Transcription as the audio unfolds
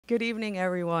Good evening,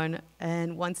 everyone,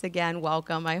 and once again,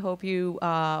 welcome. I hope you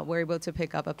were able to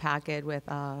pick up a packet with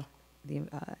the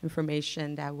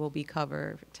information that will be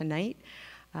covered tonight.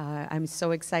 I'm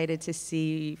so excited to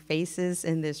see faces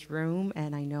in this room,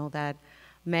 and I know that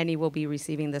many will be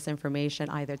receiving this information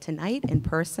either tonight in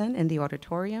person in the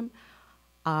auditorium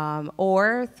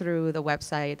or through the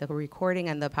website. The recording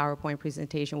and the PowerPoint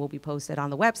presentation will be posted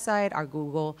on the website, our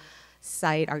Google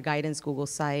site, our guidance Google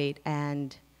site,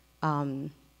 and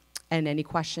any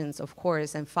questions, of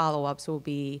course, and follow-ups will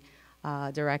be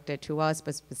directed to us,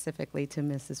 but specifically to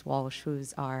Mrs. Walsh,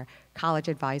 who's our college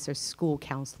advisor, school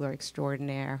counselor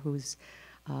extraordinaire, who's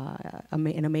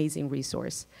an amazing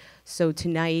resource. So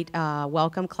tonight,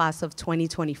 welcome class of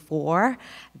 2024.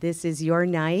 This is your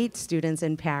night, students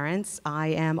and parents. I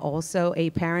am also a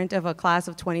parent of a class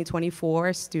of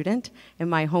 2024 student in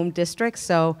my home district,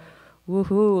 so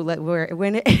woohoo, we're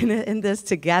in this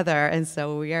together, and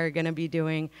so we are gonna be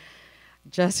doing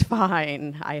just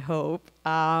fine, I hope.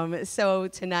 So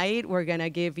tonight we're gonna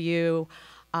give you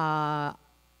a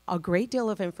great deal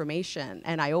of information,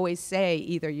 and I always say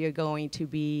either you're going to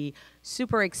be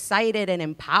super excited and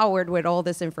empowered with all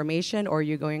this information, or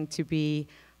you're going to be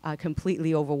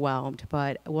completely overwhelmed.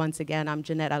 But once again, I'm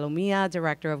Jeanette Alomia,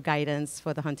 Director of Guidance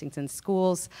for the Huntington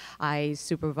Schools. I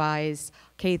supervise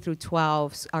K through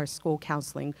 12, our school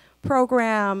counseling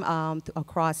program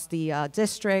across the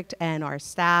district and our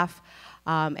staff.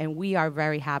 And we are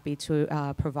very happy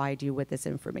to provide you with this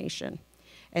information.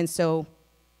 And so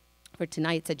for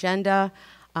tonight's agenda,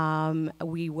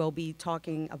 we will be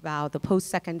talking about the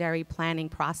post-secondary planning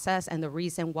process and the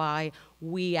reason why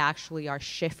we actually are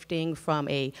shifting from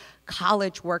a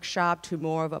college workshop to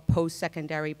more of a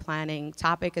post-secondary planning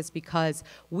topic is because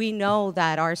we know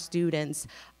that our students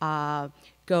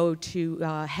go to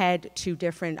head to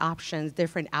different options,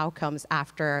 different outcomes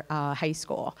after high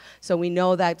school. So we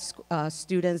know that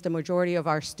students, the majority of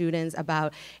our students,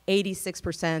 about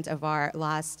 86% of our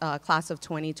last class of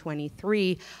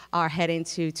 2023 are heading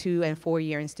to 2- and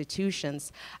 4-year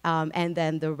institutions. And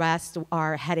then the rest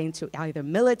are heading to either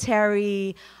military,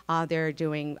 they're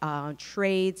doing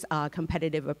trades,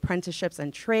 competitive apprenticeships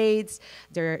and trades.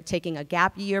 They're taking a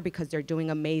gap year because they're doing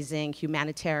amazing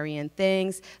humanitarian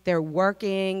things. They're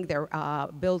working, they're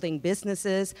building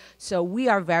businesses. So we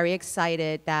are very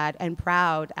excited and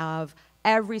proud of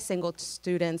every single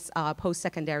student's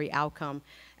post-secondary outcome.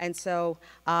 And so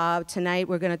tonight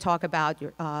we're going to talk about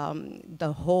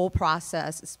the whole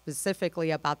process,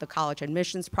 specifically about the college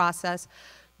admissions process,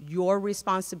 your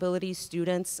responsibilities,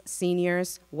 students,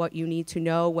 seniors, what you need to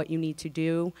know, what you need to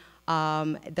do,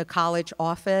 the college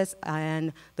office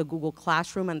and the Google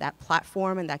Classroom and that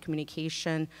platform and that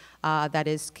communication that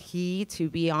is key to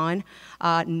be on.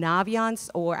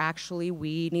 Naviance, or actually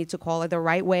we need to call it the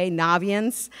right way,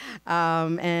 Naviance,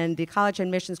 and the college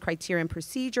admissions criteria and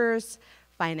procedures,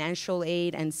 financial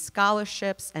aid and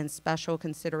scholarships, and special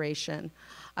consideration.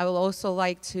 I will also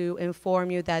like to inform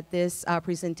you that this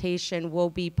presentation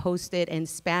will be posted in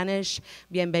Spanish.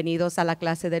 Bienvenidos a la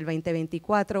clase del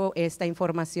 2024. Esta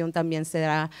información también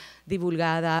será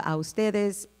divulgada a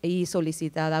ustedes y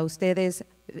solicitada a ustedes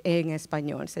en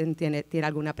español. Si tiene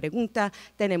alguna pregunta,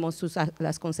 tenemos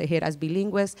las consejeras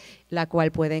bilingües, la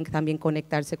cual pueden también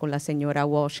conectarse con la señora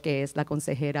Walsh, que es la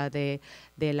consejera de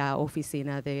la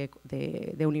oficina de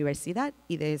universidad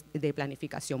y de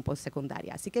planificación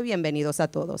postsecundaria. Así que bienvenidos a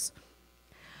todos.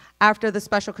 After the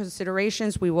special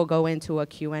considerations, we will go into a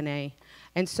Q&A.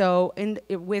 And so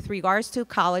with regards to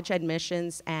college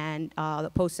admissions and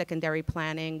the post-secondary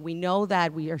planning, we know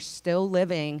that we are still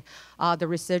living the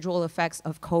residual effects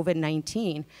of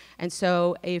COVID-19. And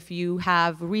so if you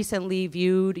have recently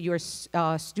viewed your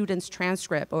student's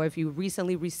transcript, or if you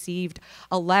recently received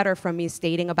a letter from me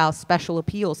stating about special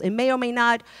appeals, it may or may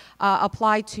not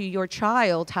apply to your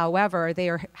child. However,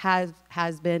 there has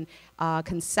been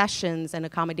concessions and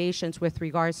accommodations with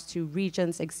regards to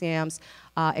regents exams,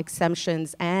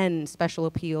 exemptions, and special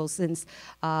appeals since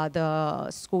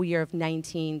the school year of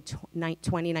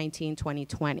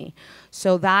 2019-2020.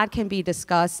 So that can be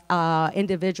discussed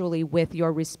individually with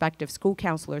your respective school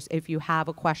counselors if you have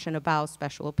a question about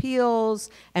special appeals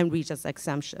and regents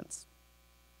exemptions.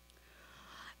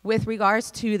 With regards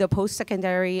to the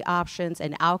post-secondary options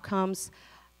and outcomes,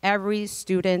 every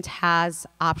student has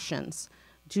options.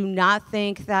 Do not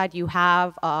think that you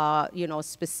have a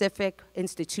specific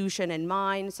institution in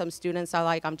mind. Some students are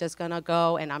like, I'm just gonna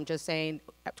go, and I'm just saying,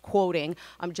 quoting,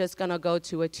 I'm just gonna go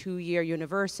to a 2-year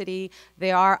university.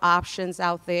 There are options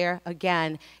out there.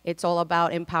 Again, it's all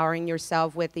about empowering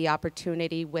yourself with the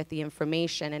opportunity, with the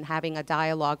information, and having a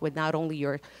dialogue with not only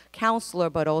your counselor,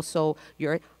 but also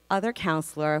your other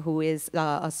counselor who is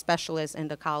a specialist in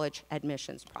the college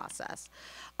admissions process.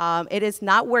 It is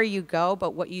not where you go,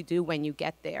 but what you do when you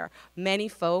get there. Many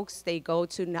folks, they go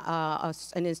to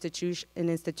an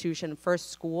institution, first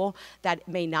school, that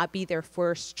may not be their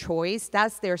first choice.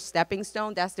 That's their stepping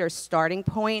stone, that's their starting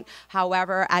point.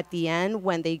 However, at the end,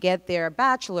 when they get their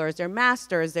bachelor's, their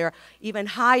master's, their even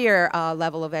higher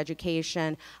level of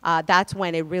education, that's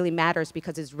when it really matters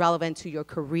because it's relevant to your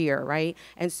career, right?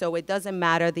 And so it doesn't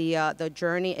matter the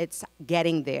journey, it's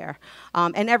getting there.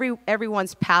 And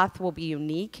everyone's path will be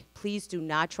unique. Please do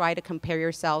not try to compare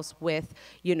yourselves with,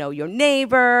 your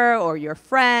neighbor or your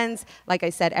friends. Like I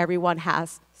said, everyone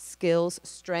has skills,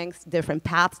 strengths, different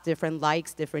paths, different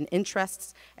likes, different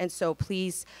interests. And so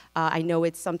please, I know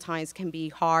it sometimes can be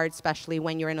hard, especially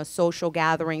when you're in a social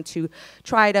gathering, to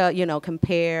try to,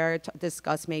 compare,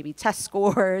 discuss maybe test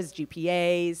scores,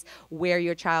 GPAs, where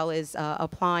your child is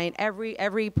applying.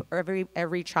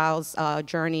 Every child's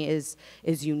journey is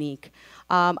unique.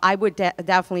 I would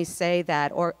definitely say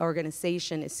that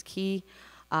organization is key.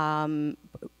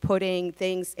 Putting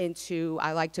things into,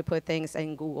 I like to put things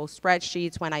in Google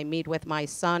spreadsheets. When I meet with my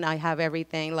son, I have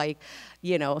everything like,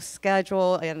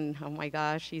 schedule, and oh my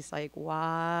gosh, he's like,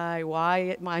 why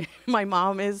my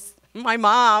mom is my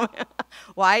mom.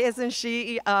 Why isn't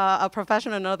she a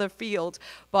professional in another field?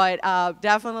 But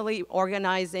definitely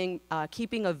organizing,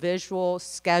 keeping a visual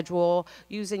schedule,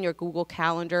 using your Google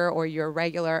Calendar or your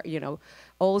regular,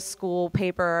 old school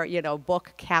paper,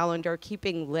 book calendar,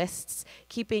 keeping lists,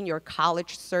 keeping your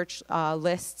college search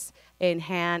lists in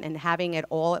hand and having it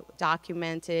all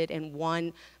documented in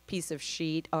one piece of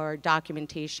sheet or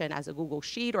documentation as a Google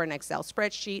Sheet or an Excel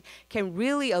spreadsheet can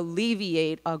really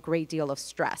alleviate a great deal of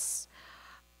stress.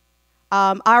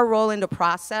 Our role in the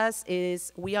process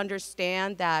is we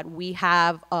understand that we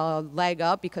have a leg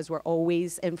up because we're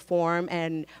always informed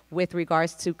and with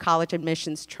regards to college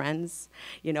admissions trends,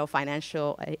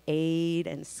 financial aid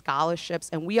and scholarships.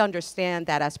 And we understand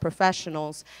that as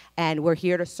professionals, and we're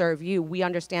here to serve you, we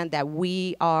understand that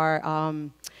we are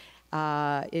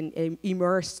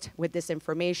immersed with this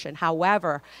information.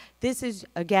 However, this is,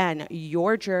 again,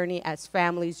 your journey as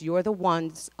families. You're the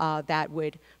ones that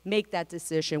would make that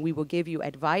decision. We will give you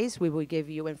advice. We will give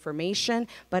you information.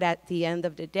 But at the end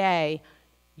of the day,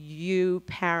 you,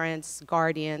 parents,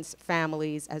 guardians,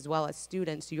 families, as well as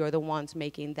students, you're the ones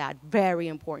making that very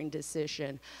important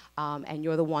decision. And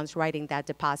you're the ones writing that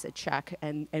deposit check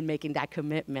and making that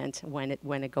commitment when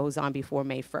it goes on before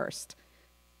May 1st.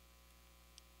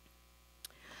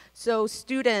 So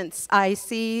students, I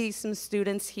see some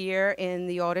students here in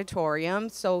the auditorium.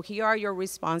 So here are your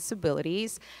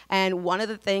responsibilities. And one of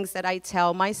the things that I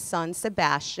tell my son,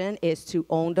 Sebastian, is to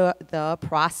own the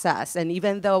process. And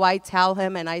even though I tell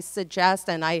him and I suggest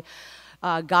and I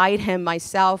guide him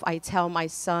myself, I tell my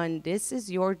son, this is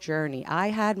your journey. I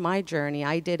had my journey.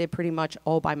 I did it pretty much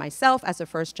all by myself as a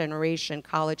first-generation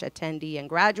college attendee and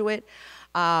graduate.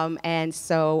 And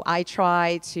so I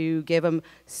try to give them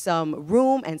some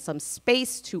room and some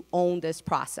space to own this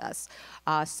process.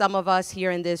 Some of us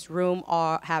here in this room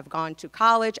have gone to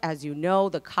college. As you know,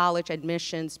 the college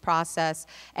admissions process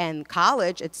and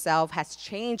college itself has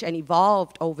changed and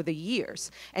evolved over the years.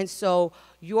 And so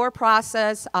your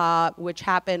process, which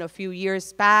happened a few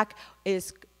years back,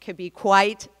 can be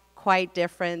quite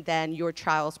different than your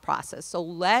child's process. So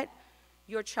let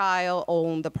your child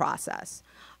own the process.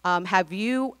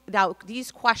 Now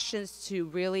these questions to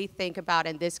really think about,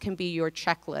 and this can be your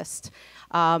checklist.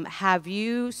 Have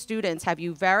you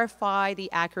verified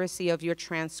the accuracy of your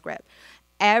transcript?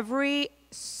 Every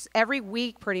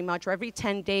week, pretty much, or every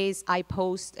 10 days, I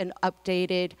post an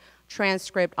updated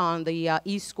transcript on the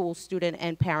eSchool student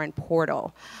and parent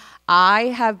portal. I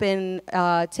have been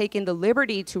taking the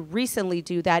liberty to recently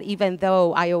do that, even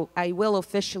though I will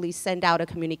officially send out a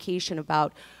communication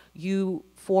about you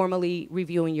formally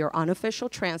reviewing your unofficial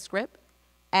transcript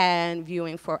and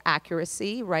viewing for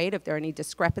accuracy, right, if there are any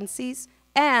discrepancies.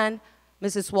 And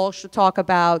Mrs. Walsh should talk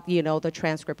about, the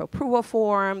transcript approval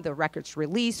form, the records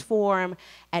release form,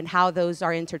 and how those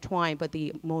are intertwined. But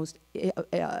the most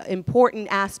important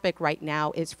aspect right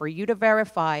now is for you to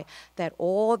verify that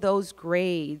all those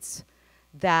grades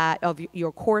of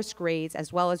your course grades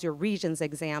as well as your Regents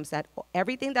exams, that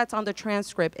everything that's on the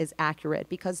transcript is accurate,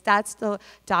 because that's the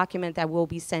document that we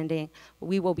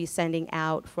will be sending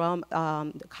out from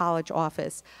the college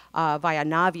office via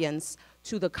Naviance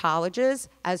to the colleges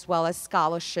as well as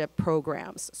scholarship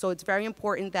programs. So it's very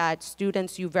important that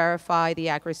students, you verify the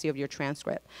accuracy of your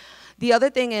transcript. The other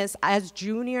thing is, as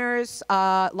juniors,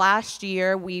 last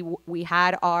year we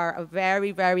had our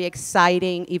very, very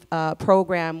exciting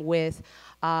program with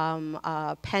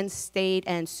Penn State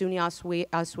and SUNY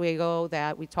Oswego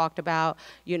that we talked about,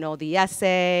 you know, the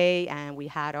essay, and we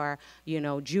had our, you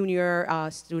know, junior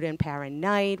student parent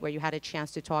night where you had a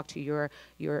chance to talk to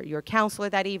your counselor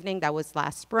that evening. That was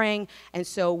last spring. And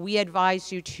so we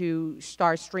advise you to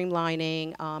start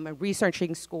streamlining and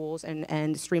researching schools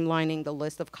and streamlining the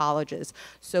list of colleges.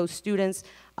 So students,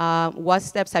 what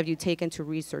steps have you taken to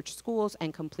research schools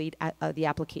and complete the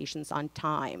applications on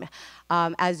time?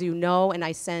 As you know, and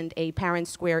I sent a Parent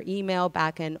Square email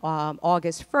back in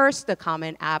August 1st, the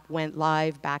Common App went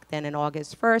live back then in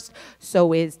August 1st.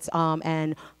 So it's,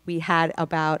 and we had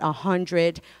about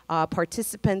 100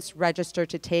 participants registered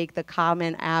to take the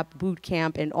Common App boot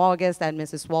camp in August that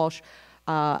Mrs. Walsh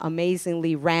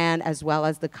amazingly ran, as well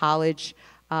as the college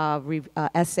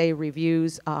essay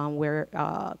reviews where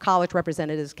college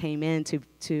representatives came in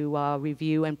to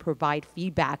review and provide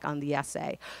feedback on the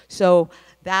essay. So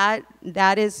that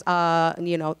is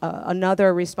you know,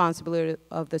 another responsibility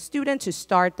of the student to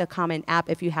start the Common App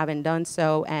if you haven't done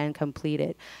so and complete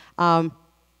it.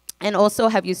 And also,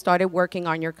 have you started working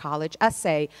on your college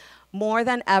essay? More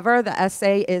than ever, the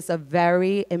essay is a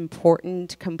very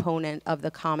important component of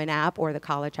the Common App or the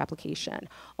college application,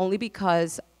 only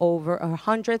because over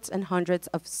hundreds and hundreds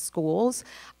of schools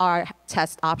are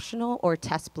test optional or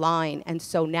test blind. And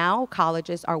so now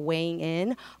colleges are weighing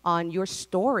in on your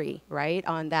story, right,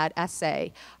 on that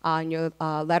essay, on your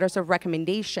letters of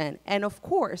recommendation, and of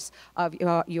course, of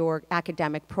your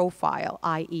academic profile,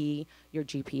 i.e. your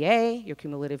GPA, your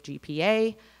cumulative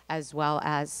GPA, as well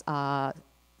as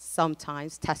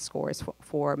sometimes test scores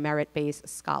for merit-based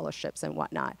scholarships and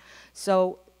whatnot.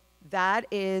 So that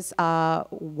is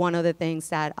one of the things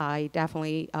that I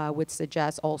definitely would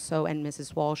suggest also, and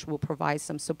Mrs. Walsh will provide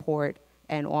some support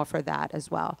and offer that as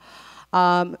well.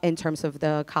 In terms of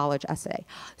the college essay.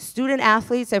 Student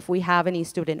athletes, if we have any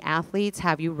student athletes,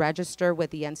 have you registered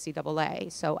with the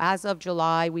NCAA? So as of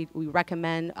July, we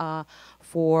recommend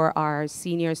for our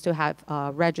seniors to have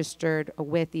registered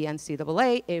with the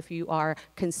NCAA if you are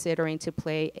considering to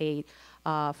play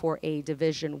for a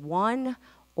Division I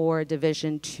or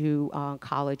Division II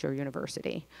college or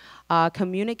university.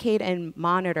 Communicate and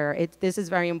monitor. This is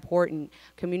very important.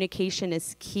 Communication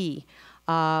is key.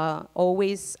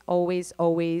 Always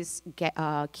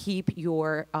keep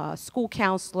your school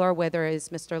counselor, whether it's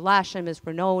Mr. Lashin, Ms.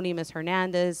 Bernoni, Ms.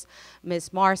 Hernandez,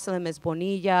 Ms. Marcelin, Ms.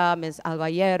 Bonilla, Ms.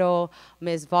 Albayero,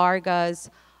 Ms. Vargas,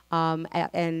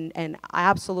 and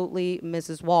absolutely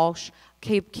Mrs. Walsh,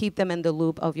 keep them in the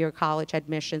loop of your college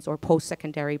admissions or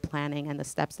post-secondary planning and the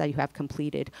steps that you have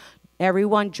completed.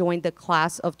 Everyone joined the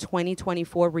class of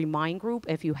 2024 Remind group.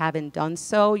 If you haven't done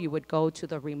so, you would go to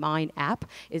the Remind app.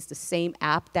 It's the same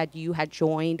app that you had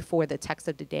joined for the text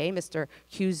of the day. Mr.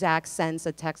 Cusack sends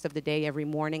a text of the day every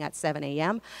morning at 7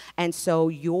 a.m. And so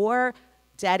your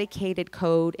dedicated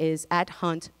code is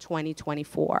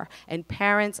 @Hunt2024. And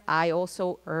parents, I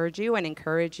also urge you and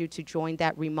encourage you to join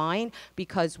that Remind,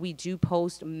 because we do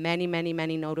post many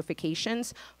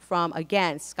notifications from,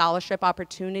 again, scholarship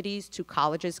opportunities to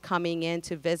colleges coming in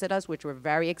to visit us, which we're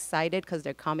very excited because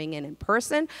they're coming in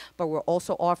person, but we're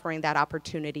also offering that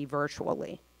opportunity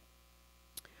virtually.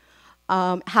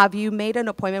 Have you made an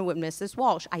appointment with Mrs.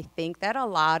 Walsh? I think that a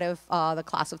lot of the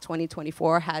class of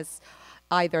 2024 has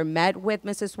either met with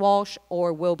Mrs. Walsh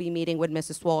or will be meeting with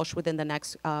Mrs. Walsh within the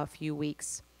next few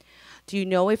weeks. Do you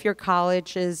know if your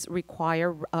colleges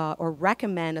require or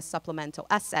recommend a supplemental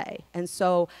essay? And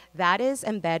so that is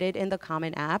embedded in the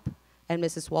Common App. And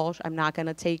Mrs. Walsh, I'm not going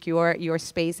to take your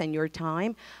space and your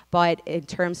time, but in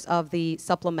terms of the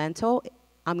supplemental,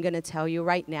 I'm going to tell you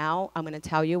right now, I'm going to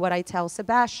tell you what I tell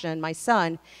Sebastian, my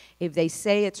son. If they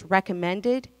say it's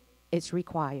recommended, it's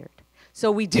required.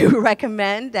 So we do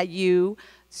recommend that you,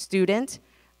 student,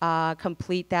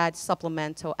 complete that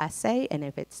supplemental essay, and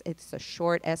if it's a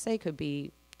short essay, it could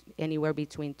be anywhere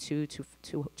between 2 to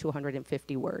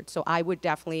 250 words. So I would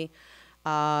definitely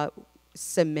write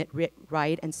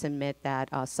and submit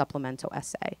that supplemental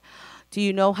essay. Do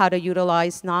you know how to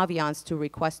utilize Naviance to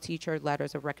request teacher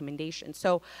letters of recommendation?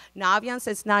 So Naviance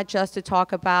is not just to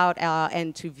talk about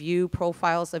and to view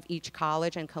profiles of each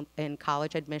college and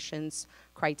college admissions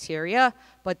criteria,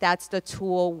 but that's the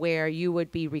tool where you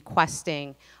would be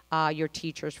requesting your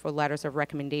teachers for letters of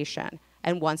recommendation.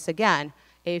 And once again,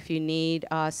 if you need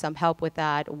some help with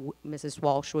that, Mrs.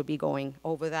 Walsh would be going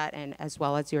over that, and as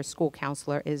well as your school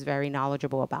counselor is very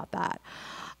knowledgeable about that.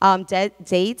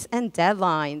 Dates and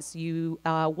deadlines.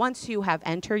 Once you have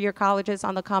entered your colleges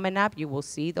on the Common App, you will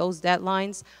see those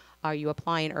deadlines. Are you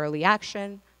applying early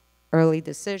action, early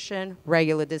decision,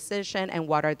 regular decision, and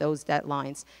what are those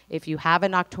deadlines? If you have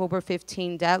an October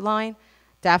 15 deadline,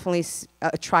 definitely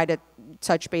try to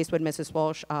touch base with Mrs.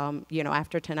 Walsh,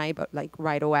 after tonight, but like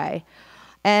right away.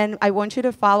 And I want you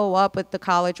to follow up with the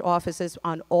college offices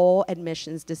on all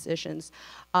admissions decisions.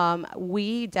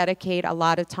 We dedicate a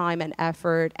lot of time and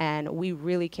effort, and we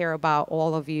really care about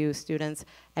all of you students,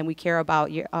 and we care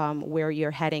about where you're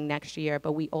heading next year,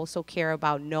 but we also care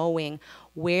about knowing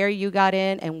where you got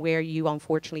in and where you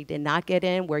unfortunately did not get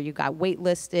in, where you got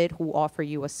waitlisted, who offer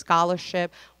you a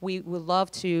scholarship. We would love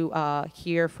to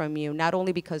hear from you, not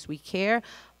only because we care,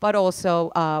 but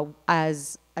also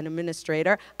as an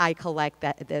administrator, I collect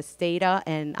this data,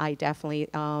 and I definitely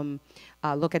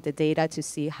look at the data to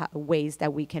see ways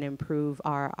that we can improve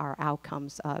our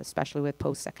outcomes, especially with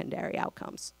post-secondary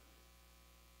outcomes.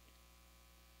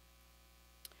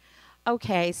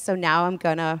 Okay, so now I'm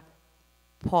gonna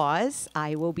pause.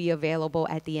 I will be available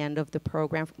at the end of the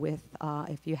program with,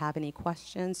 if you have any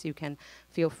questions, you can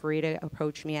feel free to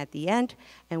approach me at the end.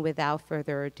 And without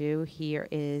further ado, here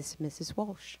is Mrs.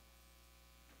 Walsh.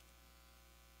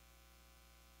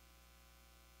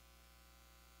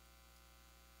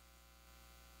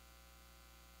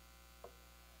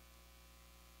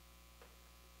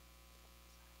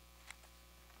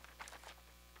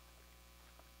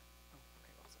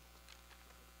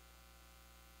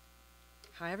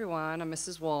 Hi everyone, I'm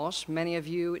Mrs. Walsh. Many of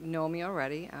you know me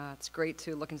already. It's great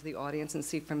to look into the audience and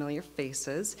see familiar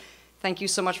faces. Thank you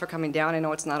so much for coming down. I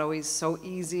know it's not always so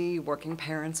easy, working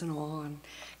parents and all, and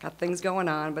got things going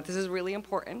on, but this is really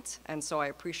important, and so I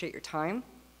appreciate your time.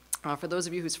 For those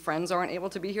of you whose friends aren't able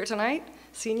to be here tonight,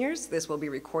 seniors, this will be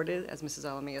recorded, as Mrs.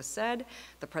 Alamia said.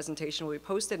 The presentation will be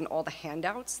posted, and all the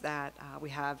handouts that we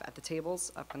have at the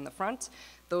tables up in the front,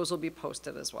 those will be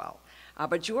posted as well.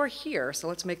 But you are here, so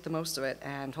let's make the most of it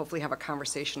and hopefully have a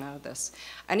conversation out of this.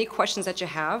 Any questions that you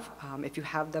have, if you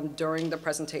have them during the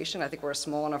presentation, I think we're a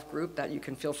small enough group that you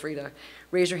can feel free to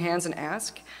raise your hands and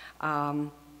ask.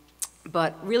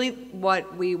 But really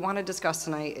what we want to discuss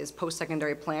tonight is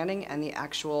post-secondary planning and the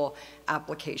actual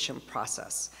application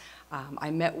process. I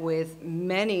met with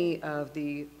many of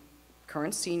the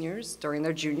current seniors during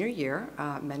their junior year,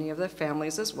 many of their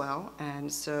families as well,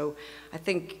 and so I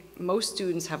think most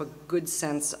students have a good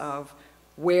sense of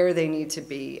where they need to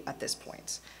be at this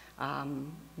point.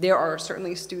 There are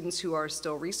certainly students who are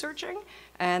still researching,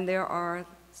 and there are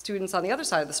students on the other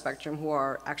side of the spectrum who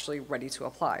are actually ready to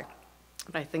apply.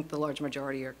 But I think the large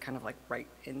majority are kind of like right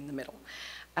in the middle.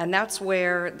 And that's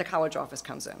where the college office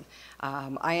comes in.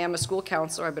 I am a school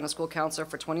counselor. I've been a school counselor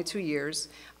for 22 years,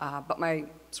 but my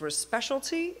sort of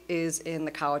specialty is in the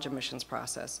college admissions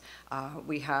process.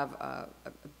 We have a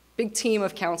big team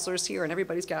of counselors here, and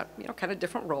everybody's got, kind of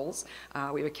different roles.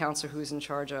 We have a counselor who's in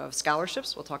charge of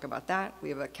scholarships. We'll talk about that. We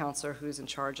have a counselor who's in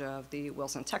charge of the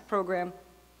Wilson Tech program,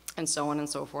 and so on and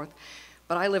so forth.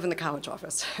 But I live in the college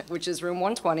office, which is room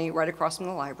 120, right across from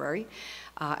the library.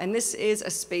 And this is a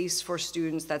space for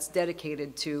students that's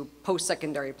dedicated to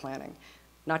post-secondary planning.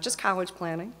 Not just college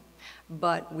planning,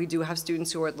 but we do have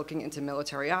students who are looking into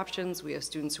military options. We have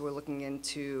students who are looking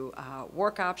into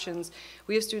work options.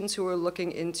 We have students who are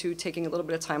looking into taking a little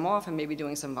bit of time off and maybe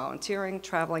doing some volunteering,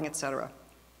 traveling, et cetera.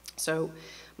 So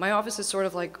my office is sort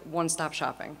of like one-stop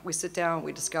shopping. We sit down,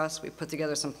 we discuss, we put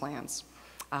together some plans.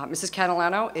 Mrs.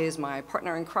 Catalano is my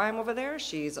partner in crime over there.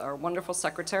 She's our wonderful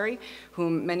secretary,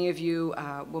 whom many of you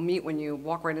will meet when you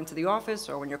walk right into the office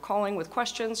or when you're calling with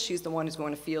questions. She's the one who's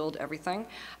going to field everything.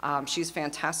 She's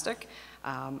fantastic.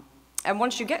 And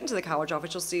once you get into the college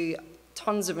office, you'll see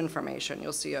tons of information.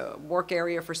 You'll see a work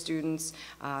area for students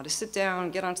to sit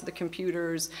down, get onto the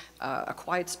computers, a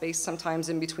quiet space sometimes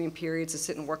in between periods to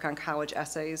sit and work on college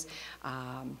essays.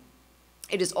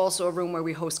 It is also a room where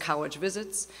we host college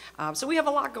visits. So we have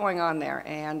a lot going on there,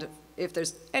 and if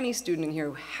there's any student in here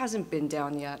who hasn't been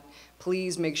down yet,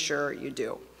 please make sure you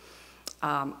do.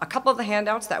 A couple of the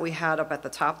handouts that we had up at the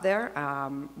top there,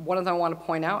 one of them I want to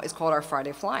point out is called our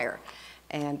Friday Flyer,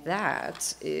 and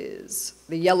that is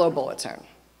the yellow bulletin.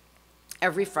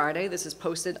 Every Friday, this is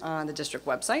posted on the district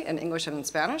website in English and in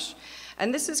Spanish,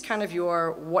 and this is kind of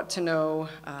your what to know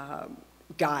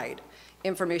guide.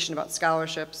 Information about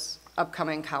scholarships,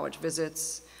 upcoming college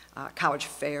visits, college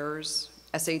fairs,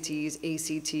 SATs,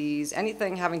 ACTs,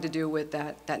 anything having to do with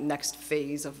that next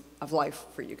phase of life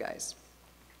for you guys.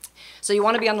 So you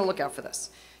want to be on the lookout for this.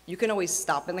 You can always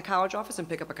stop in the college office and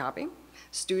pick up a copy.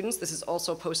 Students, this is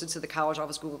also posted to the college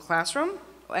office Google Classroom,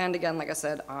 and again, like I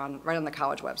said, right on the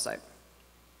college website.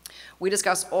 We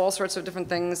discuss all sorts of different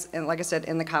things, and like I said,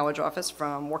 in the college office,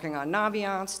 from working on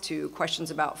Naviance to questions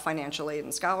about financial aid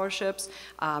and scholarships,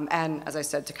 and as I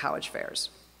said, to college fairs.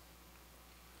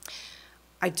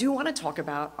 I do want to talk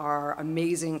about our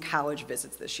amazing college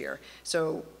visits this year.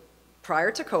 So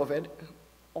Prior to COVID,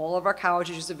 all of our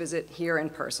colleges used to visit here in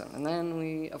person. And then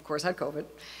we, of course, had COVID.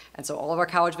 And so all of our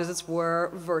college visits were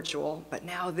virtual. But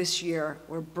now this year,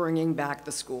 we're bringing back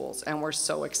the schools, and we're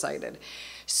so excited.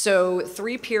 So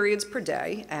 3 periods per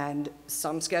day, and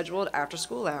some scheduled after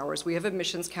school hours, we have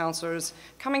admissions counselors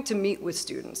coming to meet with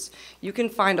students. You can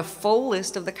find a full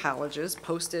list of the colleges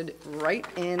posted right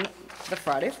in the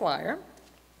Friday flyer.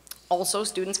 Also,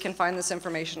 students can find this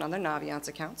information on their Naviance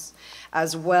accounts,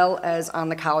 as well as on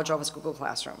the College Office Google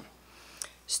Classroom.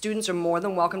 Students are more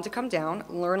than welcome to come down,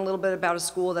 learn a little bit about a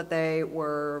school that they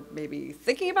were maybe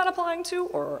thinking about applying to,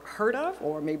 or heard of,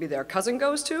 or maybe their cousin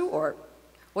goes to, or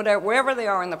whatever, wherever they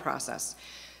are in the process.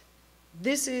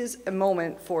 This is a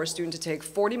moment for a student to take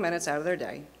 40 minutes out of their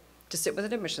day to sit with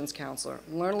an admissions counselor,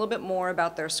 learn a little bit more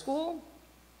about their school,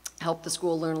 help the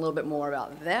school learn a little bit more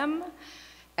about them,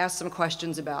 ask some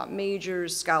questions about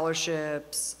majors,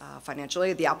 scholarships, financial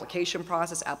aid, the application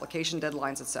process, application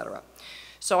deadlines, etc.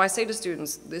 So I say to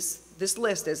students, this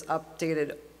list is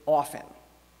updated often.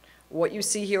 What you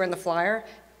see here in the flyer,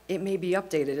 it may be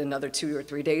updated in another 2 or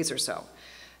 3 days or so.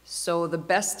 So the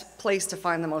best place to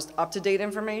find the most up-to-date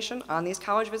information on these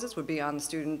college visits would be on the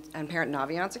student and parent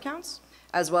Naviance accounts,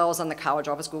 as well as on the College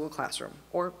Office Google Classroom,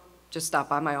 or just stop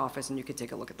by my office and you can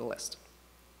take a look at the list.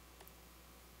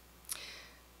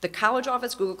 The College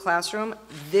Office Google Classroom,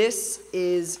 this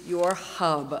is your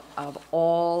hub of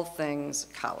all things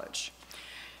college.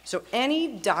 So any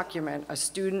document a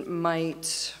student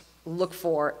might look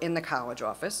for in the College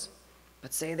Office,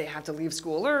 let's say they have to leave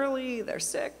school early, they're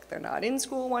sick, they're not in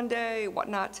school one day,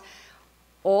 whatnot,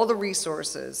 all the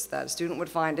resources that a student would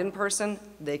find in person,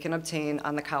 they can obtain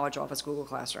on the College Office Google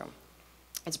Classroom.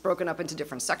 It's broken up into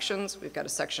different sections. We've got a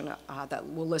section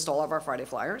that will list all of our Friday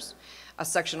flyers, a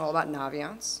section all about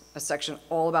Naviance, a section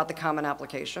all about the Common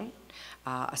Application,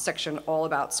 a section all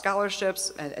about scholarships,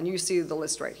 and you see the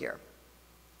list right here.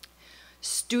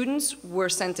 Students were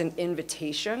sent an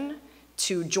invitation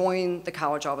to join the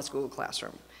College Office Google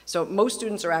Classroom. So most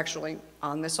students are actually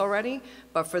on this already,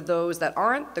 but for those that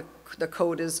aren't, the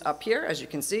code is up here, as you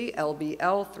can see,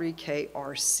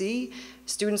 LBL3KRC.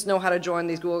 Students know how to join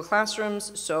these Google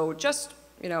Classrooms, so just,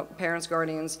 parents,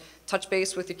 guardians, touch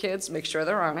base with your kids, make sure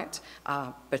they're on it,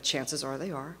 but chances are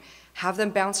they are. Have them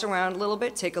bounce around a little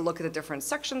bit, take a look at the different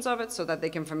sections of it so that they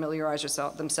can familiarize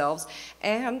themselves.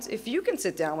 And if you can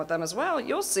sit down with them as well,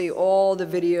 you'll see all the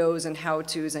videos and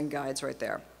how-tos and guides right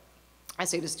there. I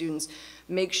say to students,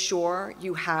 make sure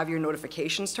you have your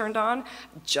notifications turned on,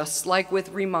 just like with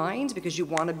Remind, because you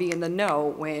want to be in the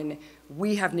know when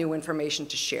we have new information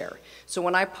to share. So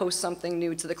when I post something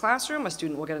new to the classroom, a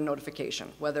student will get a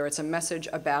notification, whether it's a message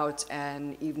about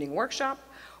an evening workshop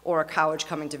or a college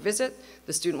coming to visit,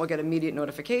 the student will get immediate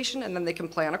notification and then they can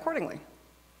plan accordingly.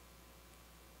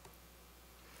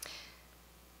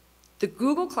 The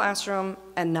Google Classroom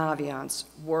and Naviance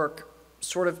work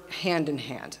sort of hand in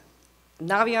hand.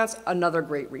 Naviance, another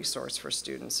great resource for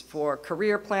students for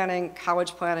career planning,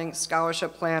 college planning,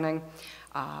 scholarship planning.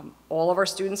 All of our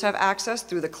students have access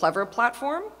through the Clever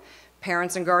platform.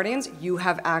 Parents and guardians, you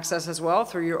have access as well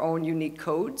through your own unique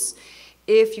codes.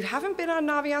 If you haven't been on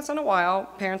Naviance in a while,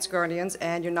 parents, guardians,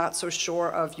 and you're not so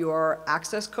sure of your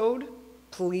access code,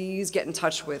 please get in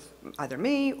touch with either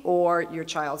me or your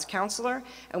child's counselor,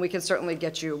 and we can certainly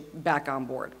get you back on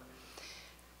board.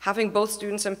 Having both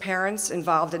students and parents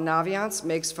involved in Naviance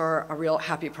makes for a real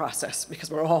happy process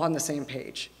because we're all on the same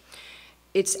page.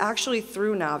 It's actually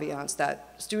through Naviance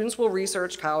that students will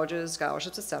research colleges,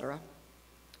 scholarships, etc.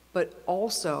 But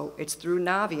also it's through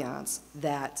Naviance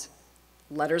that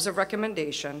letters of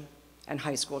recommendation and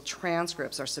high school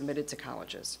transcripts are submitted to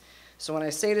colleges. So when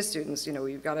I say to students,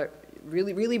 you've got to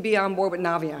really be on board with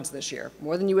Naviance this year,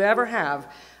 more than you ever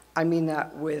have, I mean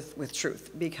that with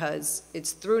truth, because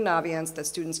it's through Naviance that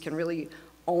students can really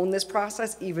own this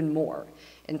process even more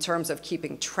in terms of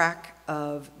keeping track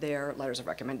of their letters of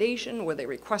recommendation, were they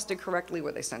requested correctly,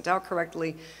 were they sent out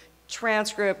correctly,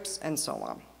 transcripts, and so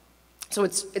on. So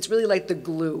it's really like the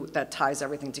glue that ties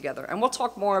everything together. And we'll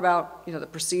talk more about the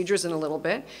procedures in a little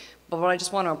bit, but what I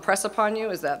just want to impress upon you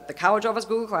is that the College Office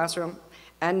Google Classroom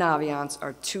and Naviance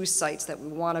are 2 sites that we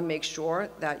want to make sure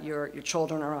that your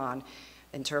children are on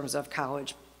in terms of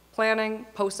college planning,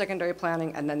 post-secondary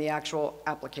planning, and then the actual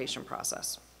application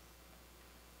process.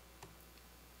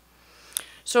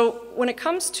 So when it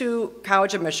comes to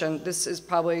college admission, this is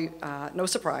probably no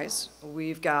surprise.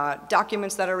 We've got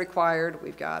documents that are required,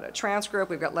 we've got a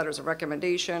transcript, we've got letters of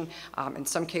recommendation. In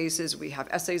some cases, we have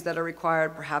essays that are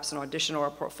required, perhaps an audition or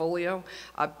a portfolio.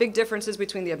 Big differences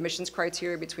between the admissions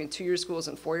criteria between 2-year schools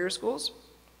and 4-year schools.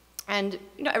 And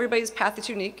everybody's path is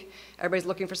unique. Everybody's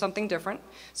looking for something different.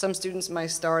 Some students might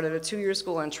start at a 2-year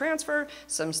school and transfer.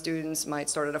 Some students might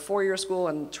start at a 4-year school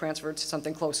and transfer to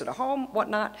something closer to home,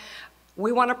 whatnot.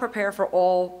 We want to prepare for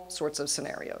all sorts of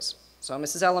scenarios. So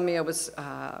Mrs. Elamia was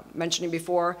mentioning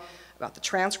before about the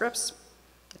transcripts.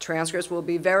 The transcripts will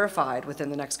be verified within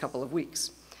the next couple of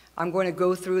weeks. I'm going to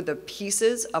go through the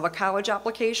pieces of a college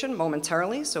application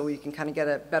momentarily so we can kind of get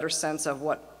a better sense of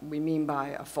what we mean by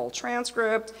a full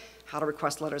transcript, how to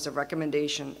request letters of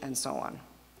recommendation, and so on.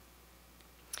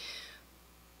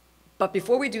 But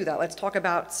before we do that, let's talk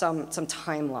about some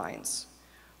timelines.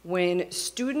 When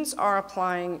students are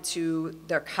applying to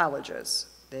their colleges,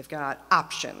 they've got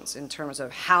options in terms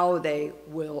of how they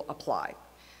will apply.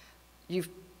 You've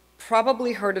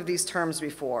probably heard of these terms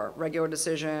before: regular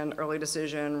decision, early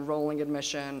decision, rolling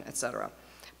admission, etc.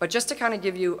 But just to kind of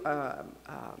give you kind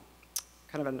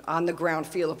of an on-the-ground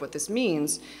feel of what this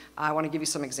means, I want to give you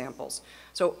some examples.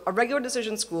 So a regular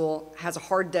decision school has a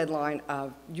hard deadline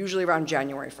of usually around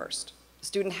January 1st. The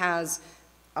student has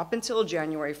up until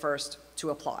January 1st to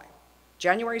apply.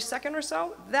 January 2nd or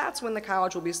so, that's when the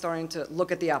college will be starting to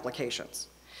look at the applications.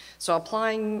 So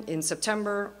applying in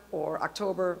September or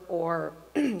October or,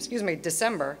 excuse me,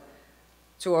 December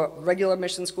to a regular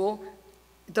admission school,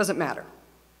 it doesn't matter.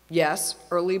 Yes,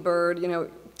 early bird,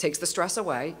 takes the stress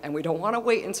away, and we don't want to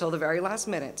wait until the very last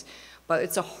minute, but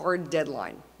it's a hard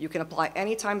deadline. You can apply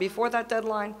anytime before that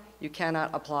deadline. You cannot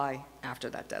apply after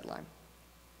that deadline.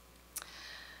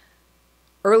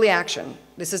 Early action.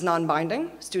 This is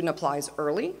non-binding. Student applies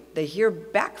early. They hear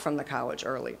back from the college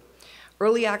early.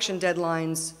 Early action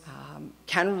deadlines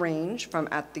can range from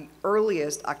at the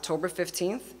earliest October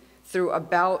 15th through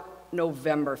about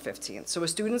November 15th. So a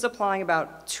student is applying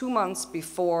about 2 months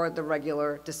before the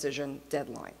regular decision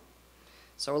deadline.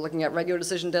 So we're looking at regular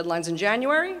decision deadlines in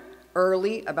January,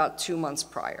 early about 2 months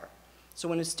prior. So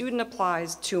when a student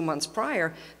applies 2 months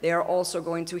prior, they are also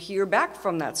going to hear back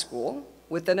from that school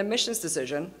with an admissions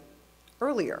decision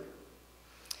earlier.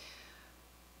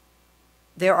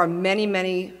 There are many,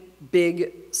 many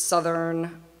big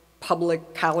Southern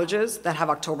public colleges that have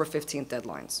October 15th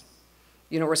deadlines.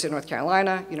 University of North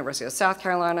Carolina, University of South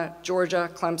Carolina, Georgia,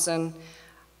 Clemson,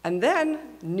 and then,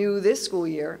 new this school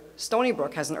year, Stony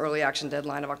Brook has an early action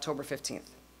deadline of October 15th.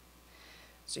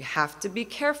 So you have to be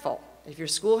careful. If your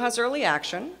school has early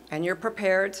action and you're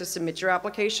prepared to submit your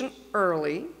application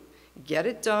early, get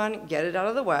it done, get it out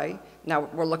of the way. Now,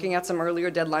 we're looking at some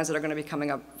earlier deadlines that are going to be coming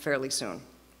up fairly soon.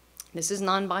 This is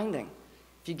non-binding.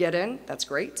 If you get in, that's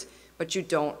great, but you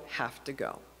don't have to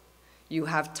go. You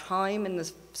have time in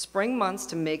the spring months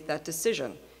to make that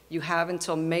decision. You have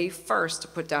until May 1st to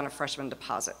put down a freshman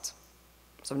deposit.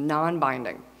 So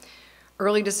non-binding.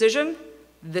 Early decision,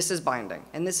 this is binding.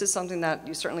 And this is something that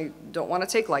you certainly don't want to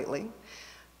take lightly.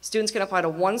 Students can apply to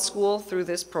one school through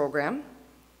this program.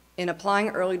 In applying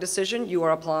early decision, you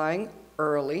are applying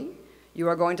early. You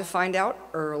are going to find out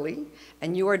early,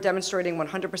 and you are demonstrating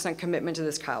 100% commitment to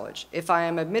this college. If I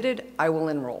am admitted, I will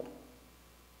enroll.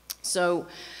 So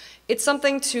it's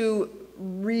something to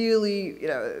really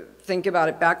think about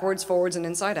it backwards, forwards, and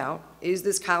inside out. Is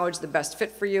this college the best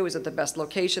fit for you? Is it the best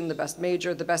location, the best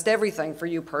major, the best everything for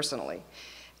you personally?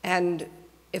 And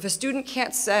if a student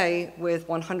can't say with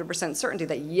 100% certainty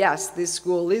that, yes, this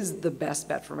school is the best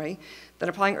bet for me, then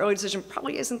applying early decision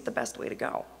probably isn't the best way to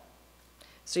go.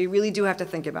 So you really do have to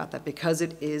think about that because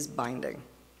it is binding.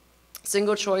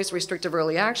 Single choice restrictive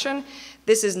early action.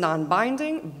 This is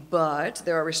non-binding, but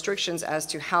there are restrictions as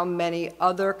to how many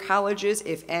other colleges,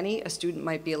 if any, a student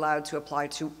might be allowed to apply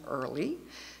to early.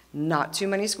 Not too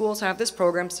many schools have this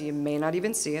program, so you may not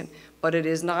even see it, but it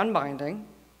is non-binding.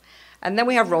 And then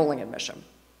we have rolling admission.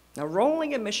 Now,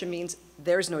 rolling admission means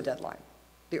there's no deadline.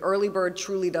 The early bird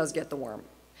truly does get the worm.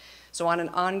 So on an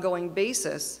ongoing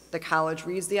basis, the college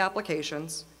reads the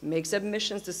applications, makes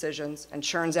admissions decisions, and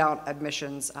churns out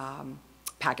admissions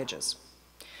packages.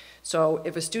 So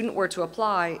if a student were to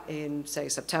apply in, say,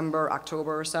 September,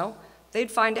 October or so, they'd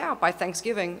find out by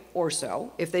Thanksgiving or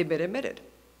so if they've been admitted.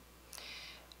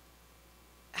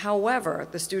 However,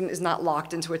 the student is not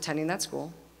locked into attending that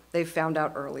school. They've found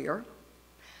out earlier.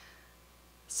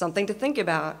 Something to think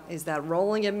about is that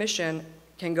rolling admission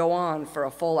can go on for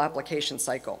a full application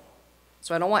cycle.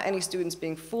 So I don't want any students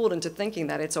being fooled into thinking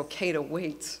that it's okay to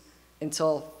wait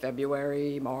until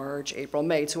February, March, April,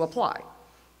 May to apply.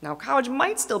 Now, college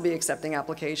might still be accepting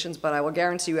applications, but I will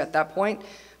guarantee you at that point,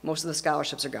 most of the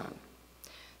scholarships are gone.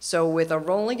 So with a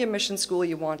rolling admission school,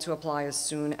 you want to apply as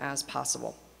soon as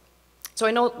possible. So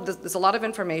I know there's a lot of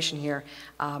information here,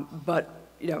 but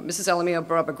Mrs. Elamia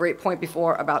brought up a great point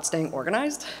before about staying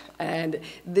organized, and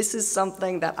this is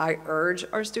something that I urge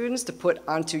our students to put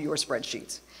onto your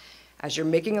spreadsheet. As you're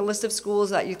making a list of schools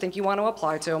that you think you want to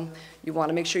apply to, you want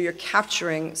to make sure you're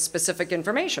capturing specific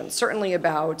information, certainly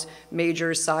about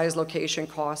majors, size, location,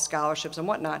 cost, scholarships, and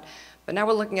whatnot. But now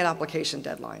we're looking at application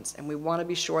deadlines, and we want to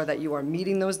be sure that you are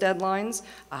meeting those deadlines,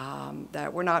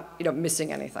 that we're not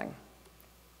missing anything.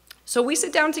 So we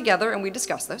sit down together and we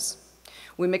discuss this.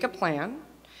 We make a plan.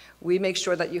 We make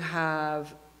sure that you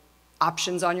have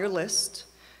options on your list,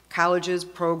 colleges,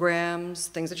 programs,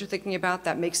 things that you're thinking about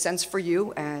that make sense for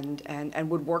you and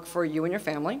would work for you and your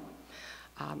family.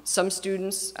 Some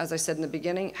students, as I said in the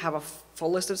beginning, have a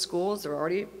full list of schools they're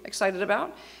already excited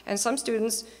about, and some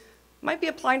students might be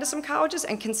applying to some colleges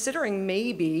and considering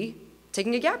maybe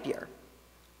taking a gap year.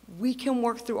 We can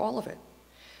work through all of it.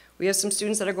 We have some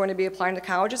students that are going to be applying to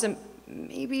colleges, and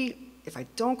maybe if I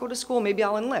don't go to school, maybe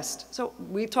I'll enlist. So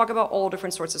we talk about all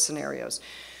different sorts of scenarios.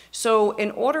 So in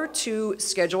order to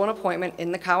schedule an appointment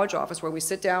in the college office where we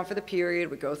sit down for the period,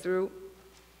 we go through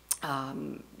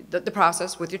the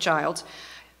process with your child,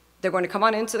 they're going to come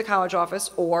on into the college office,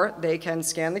 or they can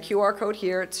scan the QR code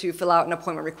here to fill out an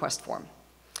appointment request form.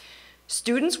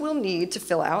 Students will need to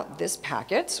fill out this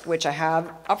packet, which I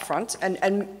have up front,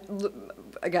 and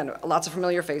again, lots of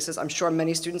familiar faces. I'm sure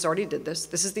many students already did this.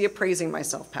 This is the Appraising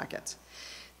Myself packet.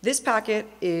 This packet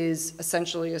is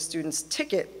essentially a student's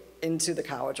ticket into the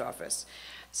college office.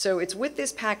 So it's with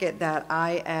this packet that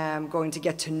I am going to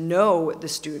get to know the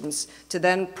students to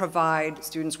then provide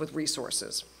students with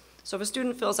resources. So if a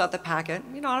student fills out the packet,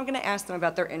 I'm going to ask them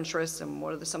about their interests and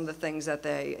what are some of the things that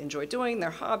they enjoy doing,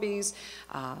 their hobbies,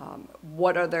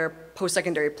 what are their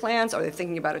post-secondary plans, are they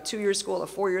thinking about a 2-year school, a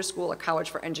 4-year school, a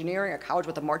college for engineering, a college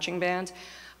with a marching band.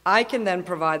 I can then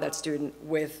provide that student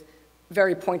with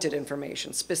very pointed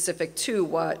information specific to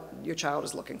what your child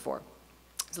is looking for.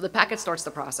 So the packet starts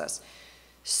the process.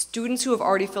 Students who have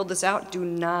already filled this out do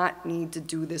not need to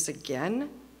do this again.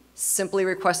 Simply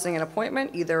requesting an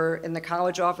appointment, either in the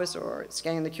college office or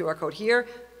scanning the QR code here,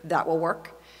 that will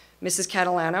work. Mrs.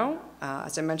 Catalano,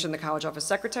 as I mentioned, the college office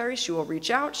secretary, she will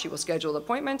reach out, she will schedule the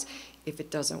appointment. If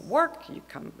it doesn't work,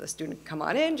 the student come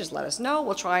on in, just let us know.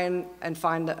 We'll try and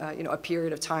find a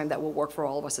period of time that will work for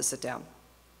all of us to sit down.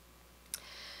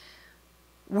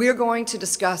 We're going to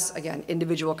discuss, again,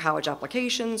 individual college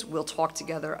applications. We'll talk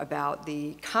together about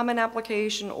the common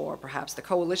application or perhaps the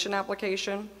coalition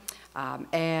application.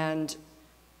 And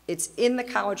it's in the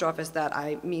college office that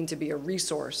I mean to be a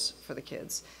resource for the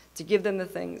kids, to give them the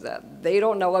things that they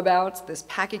don't know about. This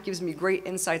packet gives me great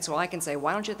insight, so I can say,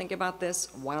 why don't you think about this?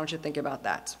 Why don't you think about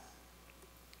that?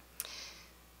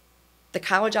 The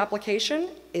college application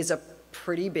is a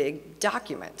pretty big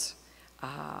document.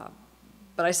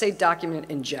 But I say document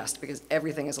in jest because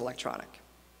everything is electronic.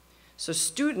 So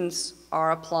students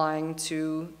are applying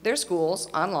to their schools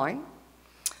online.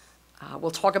 We'll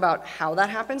talk about how that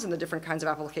happens and the different kinds of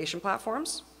application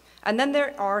platforms. And then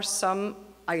there are some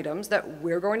items that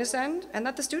we're going to send and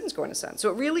that the student's going to send. So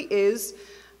it really is,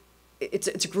 it's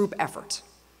a group effort.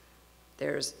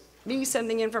 There's me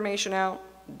sending information out,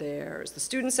 there's the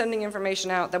student sending information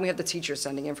out, then we have the teacher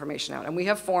sending information out. And we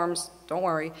have forms, don't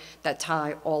worry, that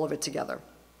tie all of it together.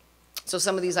 So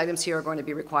some of these items here are going to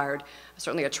be required.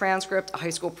 Certainly a transcript, a high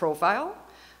school profile.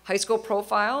 High school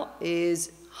profile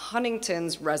is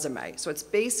Huntington's resume. So it's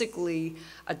basically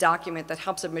a document that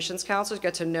helps admissions counselors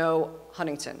get to know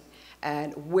Huntington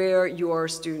and where your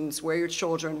students, where your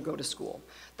children go to school.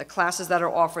 The classes that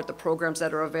are offered, the programs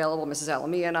that are available. Mrs.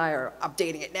 Alamia and I are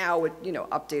updating it now with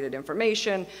updated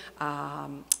information.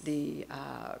 The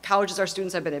colleges our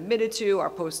students have been admitted to,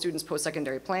 our students'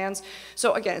 post-secondary plans.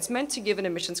 So again, it's meant to give an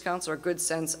admissions counselor a good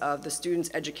sense of the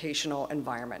student's educational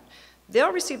environment.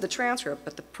 They'll receive the transcript,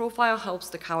 but the profile helps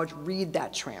the college read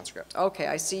that transcript. Okay,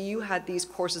 I see you had these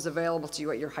courses available to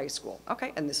you at your high school.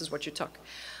 Okay, and this is what you took.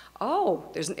 Oh,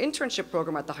 there's an internship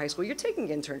program at the high school. You're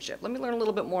taking an internship. Let me learn a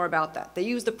little bit more about that. They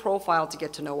use the profile to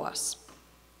get to know us.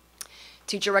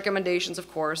 Teacher recommendations,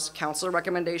 of course. Counselor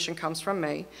recommendation comes from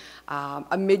me.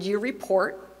 A mid-year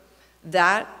report.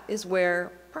 That is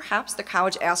where perhaps the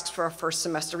college asks for a first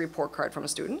semester report card from a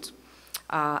student.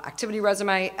 Activity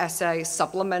resume, essay,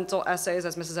 supplemental essays,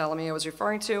 as Mrs. Alamia was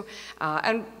referring to,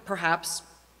 and perhaps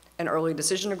an early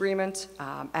decision agreement,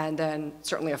 and then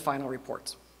certainly a final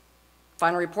report.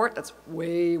 Final report, that's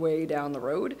way, way down the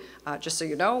road. Just so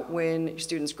you know, when your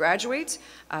students graduate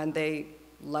and they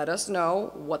let us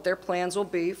know what their plans will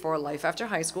be for life after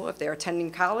high school, if they're attending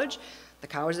college, the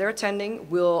college they're attending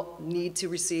will need to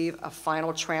receive a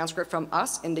final transcript from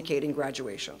us indicating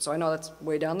graduation. So I know that's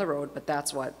way down the road, but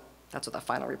that's what that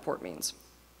final report means.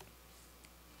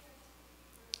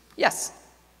 Yes.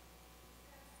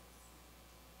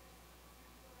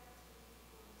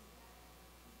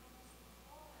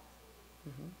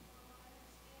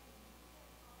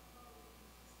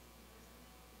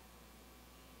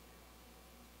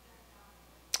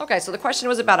 Okay, so the question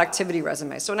was about activity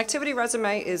resume. So an activity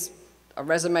resume is a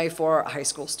resume for a high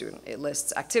school student. It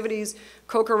lists activities,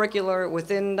 co-curricular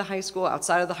within the high school,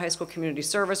 outside of the high school, community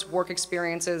service, work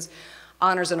experiences,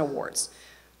 honors and awards.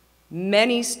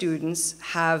 Many students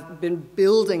have been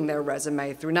building their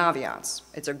resume through Naviance.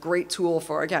 It's a great tool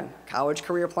for, again, college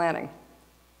career planning.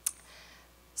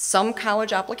 Some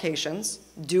college applications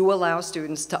do allow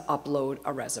students to upload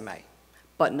a resume,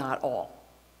 but not all.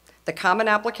 The Common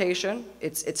Application,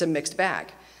 it's a mixed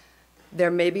bag.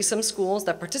 There may be some schools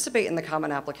that participate in the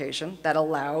Common Application that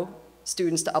allow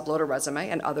students to upload a resume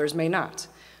and others may not.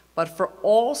 But for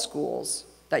all schools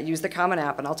that use the Common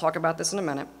App, and I'll talk about this in a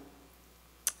minute,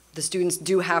 the students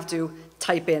do have to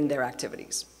type in their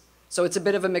activities. So it's a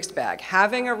bit of a mixed bag.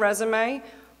 Having a resume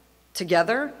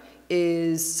together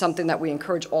is something that we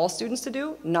encourage all students to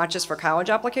do, not just for college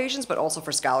applications, but also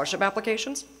for scholarship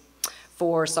applications,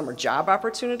 for summer job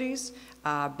opportunities,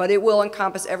 but it will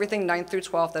encompass everything 9th through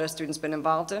 12th that a student's been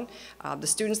involved in. The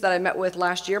students that I met with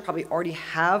last year probably already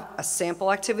have a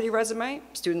sample activity resume.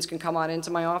 Students can come on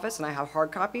into my office and I have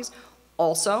hard copies.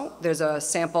 Also, there's a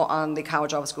sample on the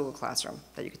College Office Google Classroom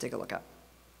that you can take a look at.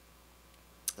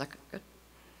 Is that good?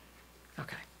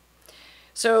 Okay.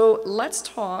 So let's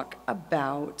talk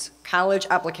about college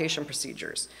application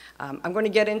procedures. I'm going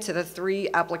to get into the 3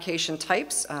 application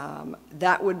types.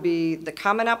 That would be the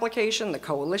Common Application, the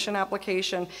Coalition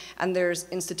Application, and there's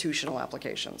institutional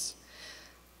applications.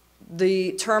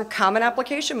 The term Common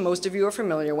Application, most of you are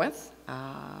familiar with.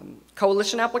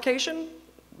 Coalition Application,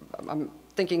 I'm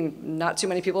thinking not too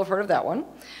many people have heard of that one.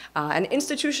 And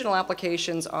institutional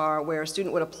applications are where a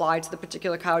student would apply to the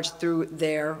particular college through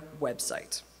their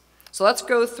website. So let's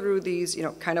go through these,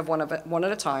 kind of one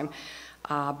at a time.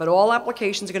 But all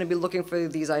applications are going to be looking for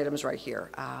these items right here.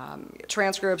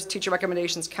 Transcripts, teacher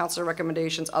recommendations, counselor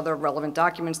recommendations, other relevant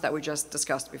documents that we just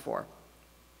discussed before.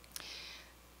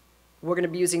 We're going to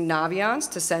be using Naviance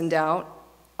to send out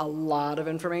a lot of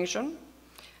information.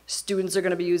 Students are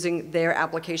going to be using their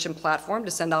application platform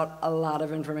to send out a lot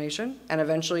of information. And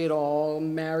eventually it all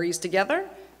marries together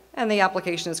and the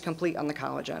application is complete on the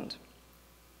college end.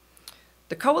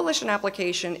 The Coalition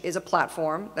Application is a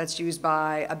platform that's used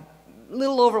by a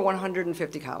little over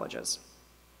 150 colleges.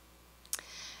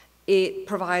 It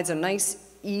provides a nice,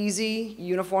 easy,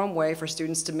 uniform way for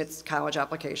students to submit college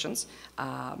applications.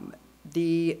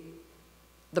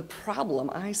 The problem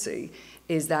I see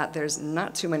is that there's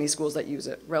not too many schools that use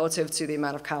it relative to the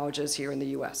amount of colleges here in the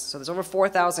US. So there's over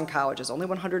 4,000 colleges, only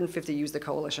 150 use the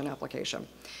Coalition Application.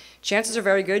 Chances are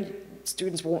very good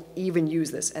students won't even use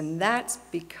this, and that's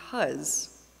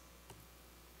because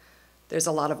there's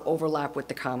a lot of overlap with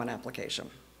the Common Application.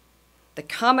 The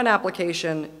Common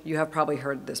Application, you have probably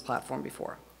heard this platform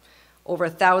before. Over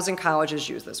 1,000 colleges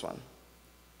use this one.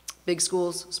 Big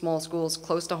schools, small schools,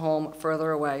 close to home,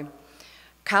 further away.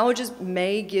 Colleges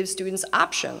may give students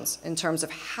options in terms of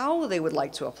how they would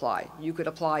like to apply. You could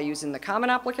apply using the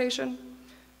Common Application,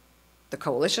 the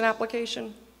Coalition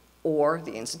Application, or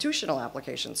the institutional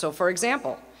application. So for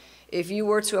example, if you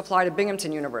were to apply to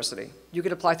Binghamton University, you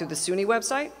could apply through the SUNY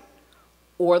website,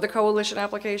 or the Coalition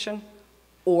Application,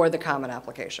 or the Common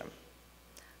Application.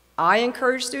 I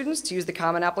encourage students to use the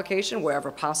Common Application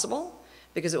wherever possible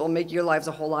because it will make your lives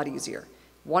a whole lot easier.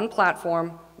 One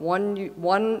platform,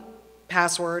 one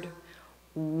password,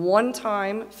 one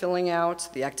time filling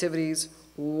out the activities,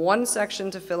 one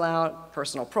section to fill out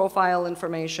personal profile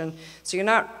information, so you're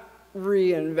not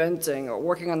reinventing or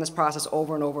working on this process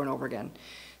over and over and over again.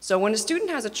 So when a student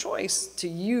has a choice to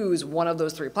use one of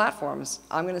those 3 platforms,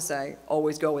 I'm going to say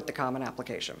always go with the Common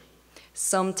Application.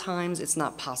 Sometimes it's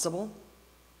not possible.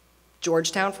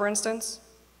 Georgetown, for instance,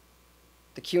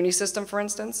 the CUNY system, for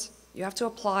instance, you have to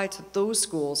apply to those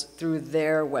schools through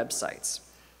their websites.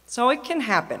 So it can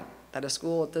happen that a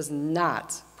school does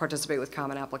not participate with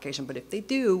Common Application, but if they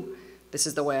do, this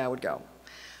is the way I would go.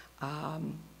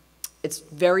 It's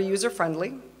very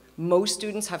user-friendly. Most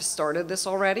students have started this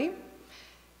already.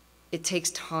 It takes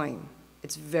time.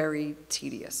 It's very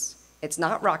tedious. It's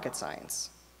not rocket science.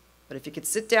 But if you could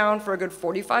sit down for a good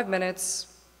 45 minutes,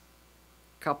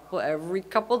 every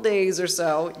couple days or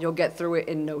so, you'll get through it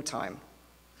in no time.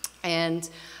 And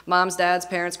moms, dads,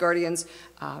 parents, guardians,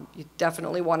 you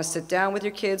definitely want to sit down with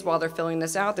your kids while they're filling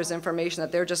this out. There's information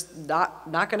that they're just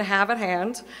not going to have at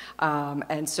hand.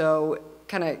 And so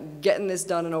kind of getting this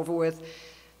done and over with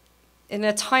in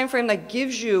a time frame that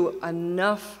gives you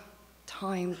enough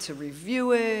time to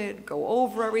review it, go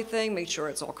over everything, make sure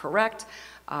it's all correct.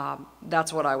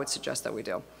 That's what I would suggest that we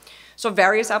do. So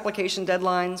various application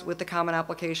deadlines with the Common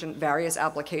Application, various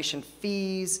application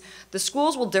fees. The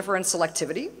schools will differ in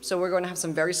selectivity. So we're going to have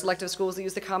some very selective schools that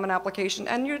use the Common Application,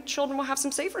 and your children will have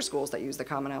some safer schools that use the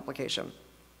Common Application.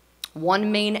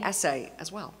 One main essay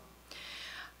as well.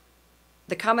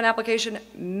 The Common Application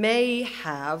may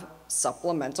have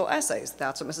supplemental essays.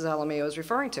 That's what Mrs. Alamillo is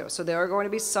referring to. So there are going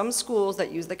to be some schools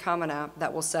that use the Common App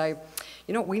that will say,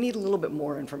 you know, we need a little bit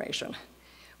more information.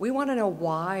 We want to know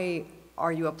why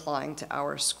are you applying to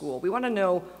our school? We want to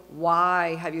know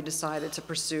why have you decided to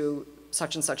pursue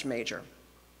such and such major.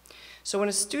 So when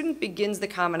a student begins the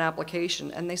Common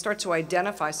Application and they start to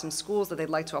identify some schools that they'd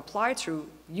like to apply to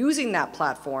using that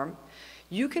platform,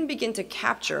 you can begin to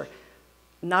capture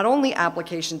not only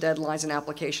application deadlines and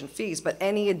application fees, but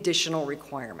any additional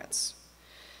requirements.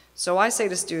 So I say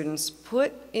to students,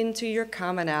 put into your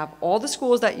Common App all the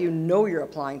schools that you know you're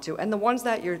applying to and the ones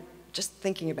that you're just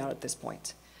thinking about at this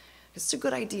point. It's a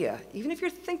good idea. Even if you're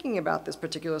thinking about this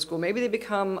particular school, maybe they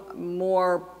become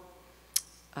more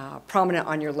prominent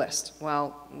on your list.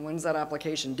 Well, when's that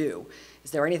application due?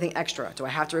 Is there anything extra? Do I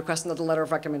have to request another letter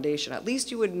of recommendation? At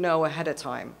least you would know ahead of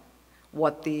time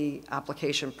what the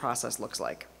application process looks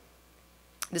like.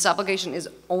 This application is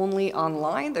only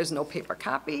online. There's no paper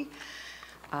copy.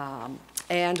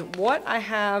 And what I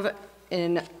have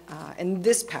in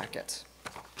this packet,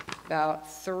 about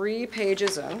 3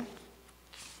 pages in,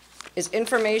 is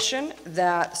information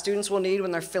that students will need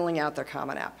when they're filling out their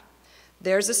Common App.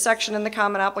 There's a section in the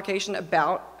Common Application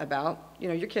about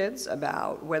your kids,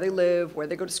 about where they live, where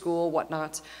they go to school,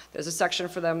 whatnot. There's a section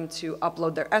for them to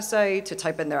upload their essay, to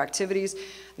type in their activities. And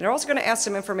they're also going to ask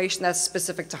some information that's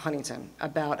specific to Huntington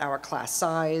about our class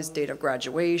size, date of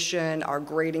graduation, our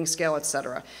grading scale,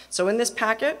 etc. So in this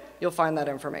packet, you'll find that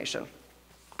information.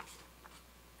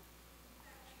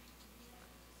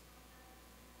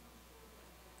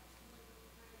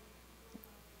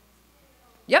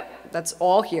 Yep, that's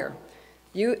all here.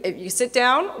 If you sit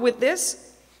down with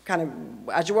this, kind of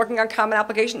as you're working on Common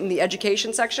Application in the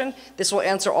education section, this will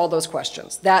answer all those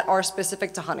questions that are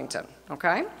specific to Huntington,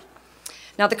 okay?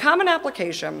 Now the Common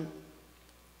Application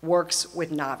works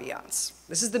with Naviance.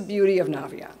 This is the beauty of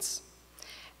Naviance.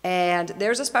 And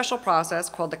there's a special process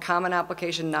called the Common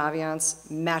Application Naviance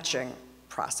matching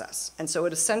process. And so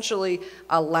it essentially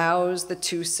allows the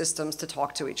two systems to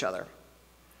talk to each other.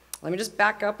 Let me just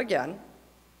back up again.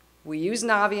 We use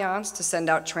Naviance to send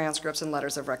out transcripts and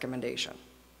letters of recommendation.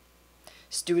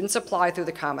 Students apply through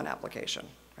the Common Application,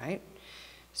 right?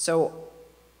 So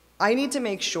I need to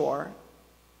make sure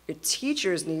your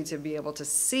teachers need to be able to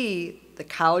see the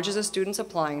colleges a student's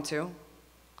applying to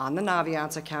on the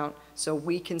Naviance account so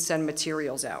we can send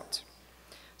materials out.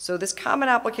 So this Common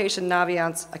Application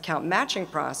Naviance account matching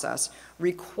process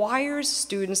requires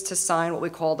students to sign what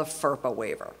we call the FERPA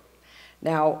waiver.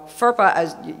 Now, FERPA,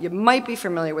 as you might be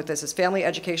familiar with this, is Family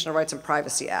Educational Rights and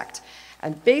Privacy Act.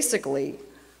 And basically,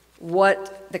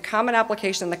 what the Common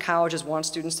Application and the colleges want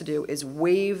students to do is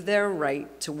waive their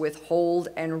right to withhold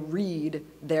and read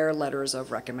their letters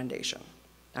of recommendation.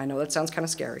 I know that sounds kind of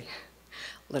scary.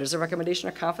 Letters of recommendation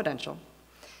are confidential.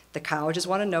 The colleges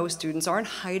want to know students aren't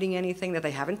hiding anything, that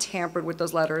they haven't tampered with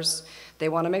those letters. They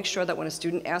want to make sure that when a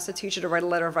student asks a teacher to write a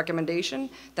letter of recommendation,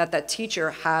 that that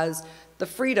teacher has the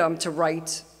freedom to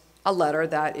write a letter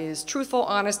that is truthful,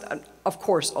 honest, and of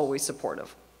course always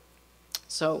supportive.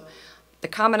 So the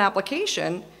Common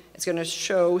Application is going to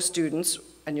show students,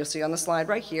 and you'll see on the slide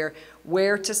right here,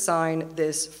 where to sign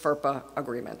this FERPA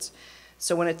agreement.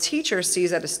 So when a teacher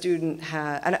sees that a student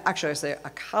has, and actually I say a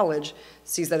college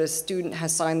sees that a student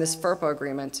has signed this FERPA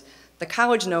agreement, the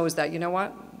college knows that, you know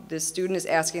what, this student is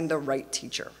asking the right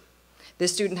teacher.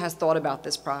 This student has thought about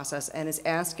this process and is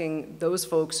asking those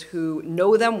folks who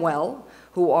know them well,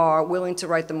 who are willing to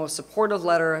write the most supportive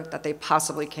letter that they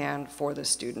possibly can for the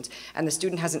student. And the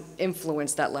student hasn't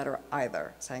influenced that letter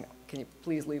either, saying, can you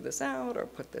please leave this out or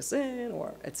put this in,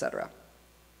 or et cetera.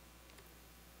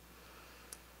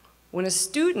 When a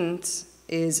student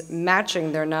is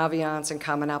matching their Naviance and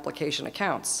Common Application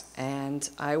accounts, and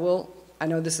I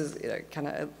know this is kind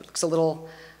of, it looks a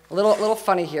little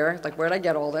funny here, like where did I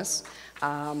get all this?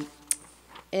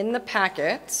 In the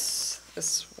packet,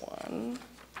 this one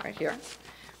right here,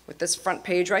 with this front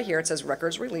page right here, it says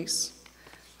records release.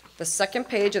 The second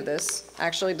page of this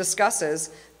actually discusses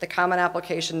the Common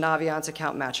Application Naviance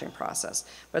account matching process.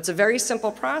 But it's a very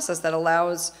simple process that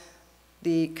allows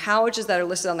the colleges that are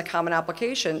listed on the Common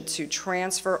Application to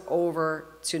transfer over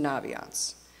to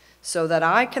Naviance so that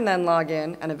I can then log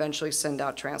in and eventually send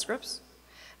out transcripts,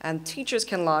 And teachers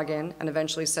can log in and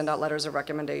eventually send out letters of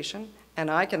recommendation, and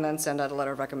I can then send out a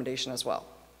letter of recommendation as well.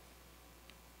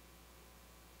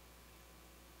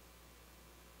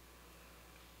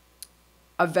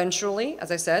 Eventually,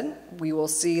 as I said, we will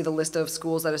see the list of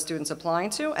schools that a student's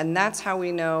applying to, and that's how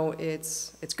we know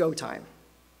it's go time.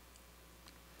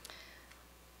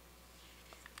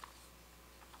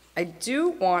 I do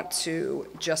want to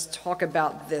just talk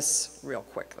about this real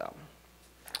quick, though.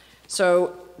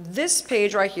 So this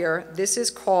page right here, this is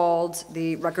called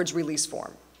the records release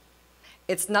form.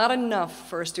 It's not enough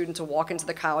for a student to walk into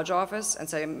the college office and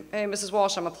say, hey, Mrs.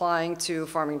 Walsh, I'm applying to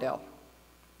Farmingdale.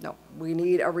 No, we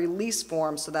need a release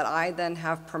form so that I then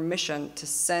have permission to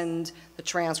send the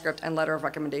transcript and letter of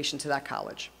recommendation to that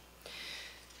college.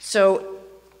 So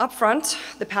up front,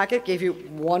 the packet gave you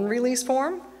one release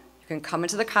form. You can come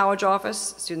into the college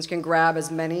office. Students can grab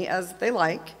as many as they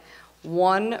like.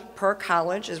 One per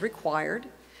college is required.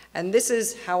 And this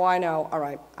is how I know, all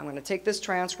right, I'm going to take this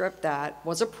transcript that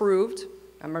was approved.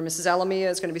 Remember, Mrs. Alamia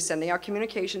is going to be sending out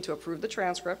communication to approve the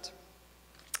transcript.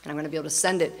 And I'm going to be able to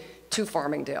send it to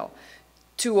Farmingdale,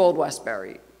 to Old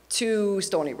Westbury, to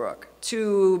Stony Brook,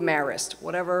 to Marist,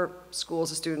 whatever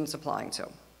schools a student's applying to.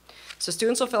 So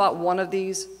students will fill out one of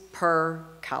these per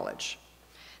college.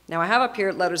 Now I have up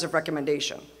here letters of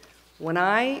recommendation. When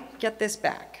I get this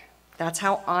back, that's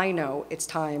how I know it's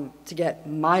time to get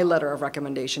my letter of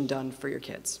recommendation done for your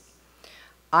kids.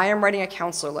 I am writing a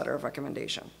counselor letter of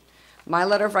recommendation. My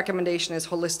letter of recommendation is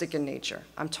holistic in nature.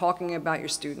 I'm talking about your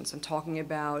students. I'm talking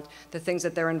about the things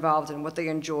that they're involved in, what they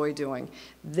enjoy doing.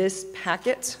 This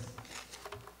packet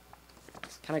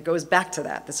kind of goes back to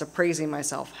that. This appraising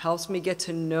myself helps me get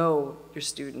to know your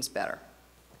students better.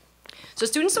 So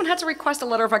students don't have to request a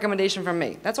letter of recommendation from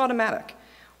me. That's automatic.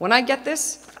 When I get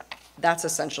this, that's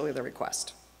essentially the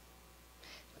request.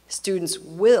 Students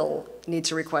will need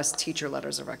to request teacher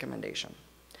letters of recommendation.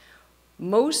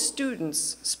 Most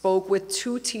students spoke with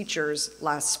 2 teachers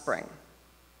last spring.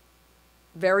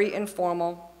 Very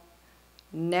informal.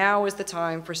 Now is the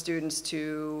time for students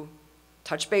to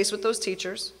touch base with those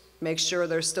teachers, make sure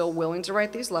they're still willing to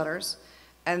write these letters,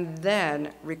 and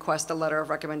then request a letter of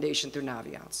recommendation through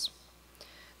Naviance.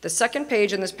 The second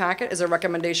page in this packet is a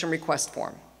recommendation request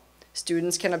form.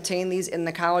 Students can obtain these in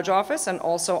the college office and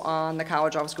also on the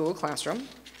college office Google Classroom.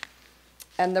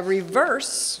 And the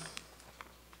reverse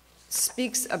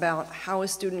speaks about how a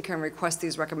student can request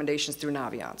these recommendations through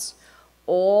Naviance.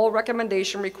 All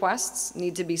recommendation requests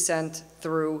need to be sent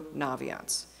through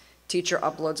Naviance. Teacher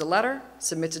uploads a letter,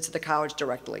 submits it to the college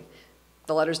directly.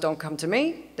 The letters don't come to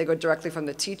me, they go directly from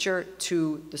the teacher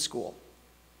to the school.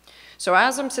 So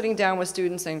as I'm sitting down with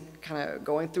students and kind of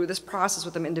going through this process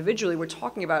with them individually, we're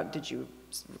talking about, did you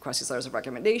request these letters of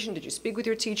recommendation? Did you speak with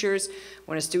your teachers?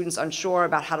 When a student's unsure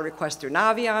about how to request through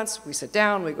Naviance, we sit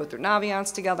down, we go through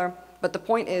Naviance together. But the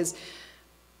point is,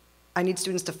 I need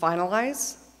students to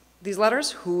finalize these letters,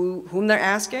 whom they're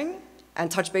asking, and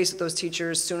touch base with those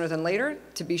teachers sooner than later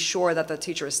to be sure that the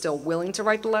teacher is still willing to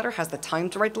write the letter, has the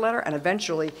time to write the letter, and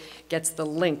eventually gets the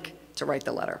link to write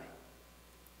the letter.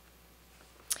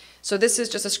 So this is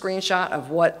just a screenshot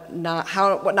of what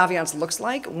Naviance looks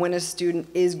like when a student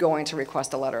is going to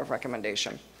request a letter of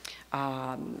recommendation.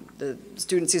 The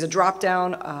student sees a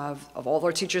drop-down of all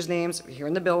their teachers' names here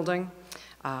in the building.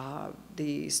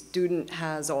 The student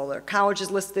has all their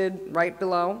colleges listed right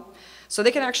below. So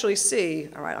they can actually see,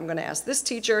 all right, I'm going to ask this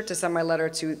teacher to send my letter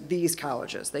to these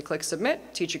colleges. They click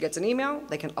submit, teacher gets an email,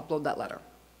 they can upload that letter.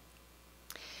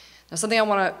 Now something I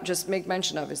want to just make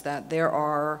mention of is that there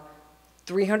are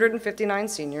 359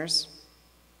 seniors.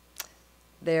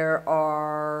 There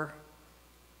are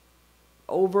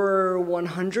over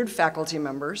 100 faculty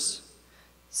members.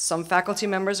 Some faculty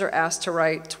members are asked to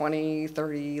write 20,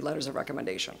 30 letters of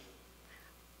recommendation.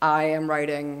 I am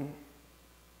writing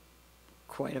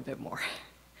quite a bit more.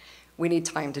 We need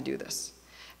time to do this.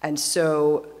 And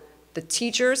so the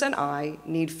teachers and I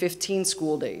need 15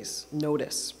 school days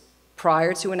notice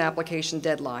prior to an application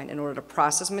deadline in order to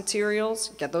process materials,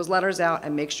 get those letters out,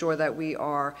 and make sure that we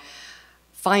are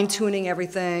fine-tuning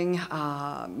everything,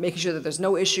 making sure that there's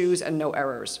no issues and no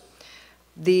errors.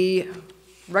 The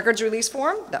records release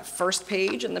form, that first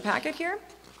page in the packet here,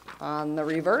 on the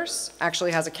reverse,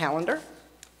 actually has a calendar.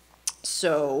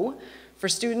 So for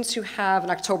students who have an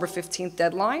October 15th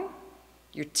deadline,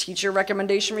 your teacher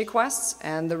recommendation requests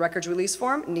and the records release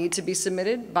form need to be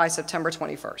submitted by September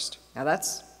 21st. Now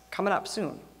that's coming up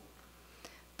soon.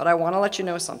 But I want to let you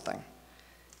know something.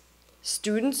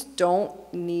 Students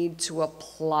don't need to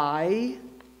apply,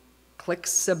 click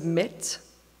submit,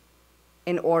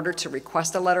 in order to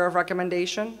request a letter of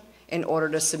recommendation, in order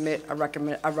to submit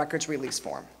a records release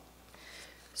form.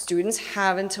 Students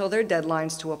have until their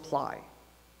deadlines to apply.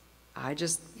 I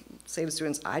just say to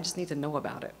students, I just need to know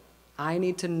about it. I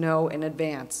need to know in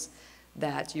advance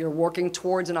that you're working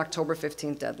towards an October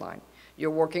 15th deadline. You're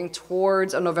working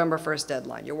towards a November 1st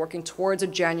deadline. You're working towards a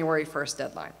January 1st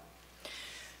deadline.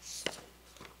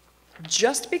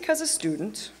 Just because a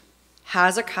student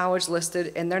has a college listed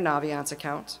in their Naviance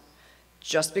account,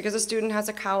 just because a student has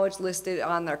a college listed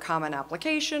on their common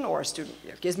application, or a student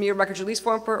gives me a records release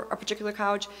form for a particular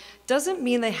college, doesn't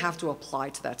mean they have to apply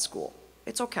to that school.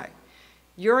 It's okay.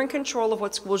 You're in control of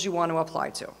what schools you want to apply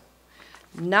to.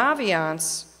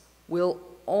 Naviance will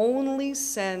only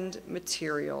send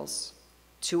materials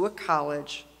to a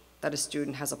college that a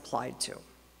student has applied to.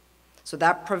 So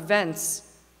that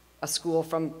prevents a school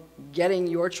from getting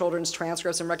your children's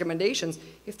transcripts and recommendations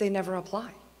if they never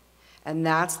apply. And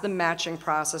that's the matching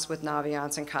process with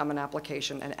Naviance and Common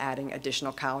Application and adding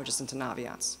additional colleges into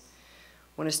Naviance.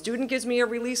 When a student gives me a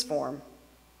release form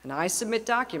and I submit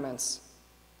documents,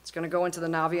 it's going to go into the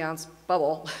Naviance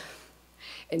bubble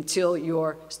until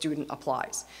your student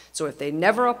applies. So if they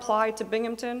never apply to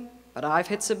Binghamton, but I've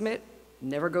hit submit, it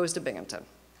never goes to Binghamton.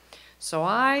 So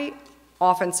I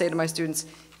often say to my students,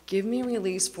 give me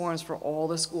release forms for all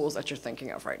the schools that you're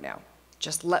thinking of right now.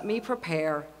 Just let me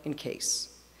prepare in case.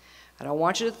 I don't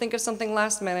want you to think of something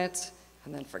last minute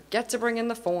and then forget to bring in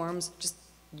the forms. Just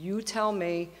you tell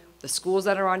me the schools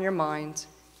that are on your mind,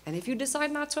 and if you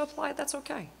decide not to apply, that's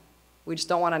okay. We just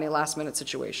don't want any last minute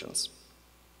situations.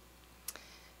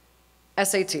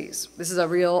 SATs. This is a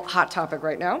real hot topic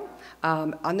right now.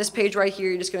 On this page right here,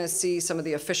 you're just going to see some of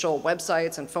the official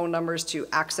websites and phone numbers to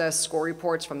access score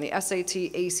reports from the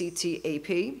SAT, ACT,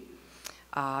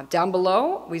 AP. Down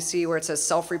below, we see where it says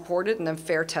self-reported and then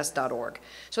fairtest.org.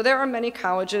 So there are many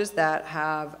colleges that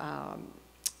have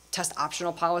test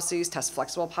optional policies, test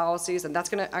flexible policies, and that's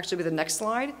going to actually be the next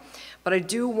slide. But I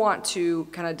do want to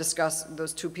kind of discuss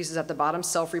those two pieces at the bottom,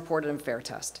 self-reported and fair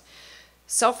test.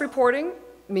 Self-reporting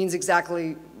means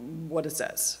exactly what it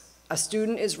says. A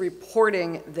student is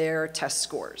reporting their test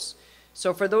scores.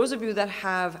 So for those of you that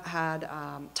have had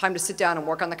time to sit down and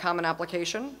work on the Common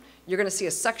Application, you're going to see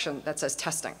a section that says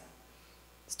testing.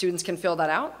 Students can fill that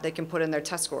out. They can put in their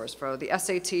test scores for the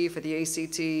SAT, for the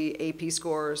ACT, AP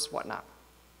scores, whatnot.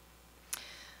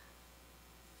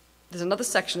 There's another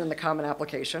section in the Common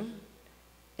Application,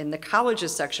 in the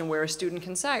colleges section, where a student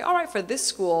can say, all right, for this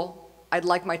school, I'd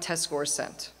like my test scores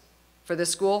sent. For this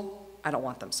school, I don't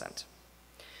want them sent.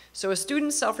 So a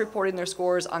student self-reporting their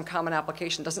scores on Common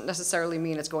Application doesn't necessarily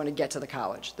mean it's going to get to the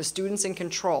college. The student's in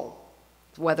control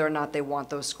whether or not they want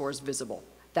those scores visible.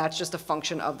 That's just a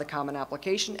function of the Common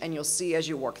Application, and you'll see as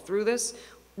you work through this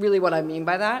really what I mean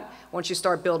by that once you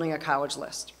start building a college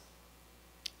list.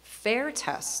 Fair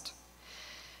Test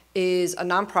is a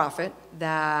nonprofit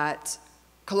that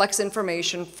collects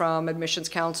information from admissions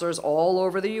counselors all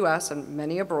over the US and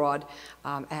many abroad,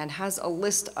 and has a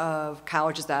list of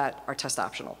colleges that are test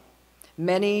optional.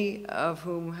 Many of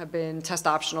whom have been test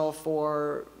optional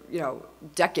for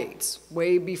decades,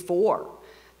 way before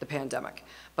the pandemic.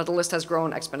 But the list has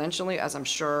grown exponentially, as I'm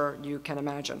sure you can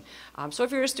imagine. So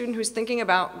if you're a student who's thinking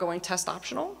about going test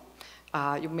optional,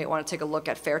 you may want to take a look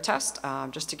at Fair Test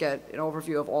just to get an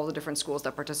overview of all the different schools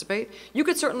that participate. You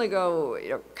could certainly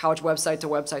go college website to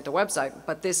website to website,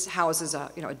 but this houses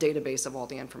a database of all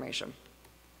the information.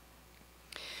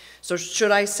 So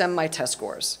should I send my test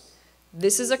scores?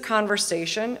 This is a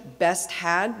conversation best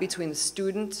had between the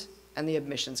student and the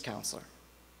admissions counselor.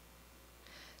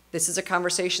 This is a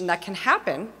conversation that can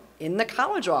happen in the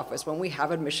college office when we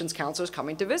have admissions counselors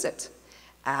coming to visit.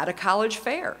 At a college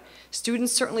fair.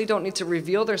 Students certainly don't need to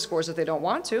reveal their scores if they don't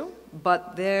want to,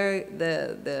 but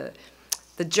the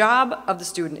job of the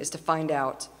student is to find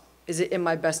out, is it in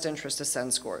my best interest to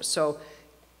send scores? So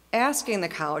asking the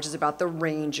colleges about the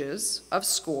ranges of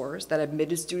scores that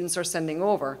admitted students are sending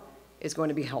over is going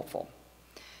to be helpful.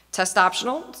 Test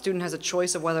optional, the student has a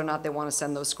choice of whether or not they want to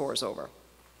send those scores over.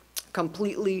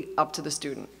 Completely up to the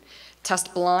student.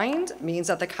 Test blind means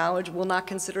that the college will not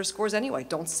consider scores anyway.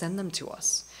 Don't send them to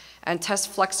us. And test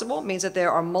flexible means that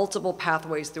there are multiple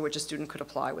pathways through which a student could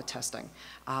apply with testing.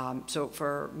 So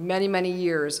for many, many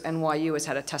years, NYU has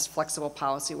had a test flexible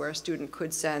policy where a student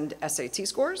could send SAT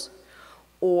scores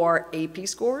or AP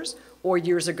scores, or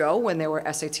years ago when there were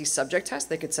SAT subject tests,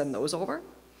 they could send those over.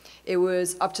 It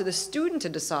was up to the student to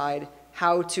decide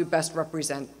how to best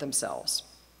represent themselves.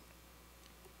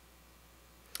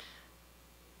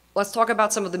 Let's talk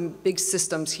about some of the big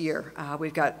systems here.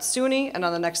 We've got SUNY, and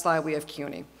on the next slide we have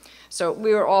CUNY. So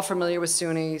we are all familiar with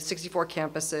SUNY, 64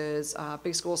 campuses,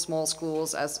 big schools, small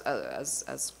schools,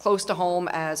 as close to home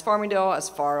as Farmingdale, as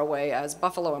far away as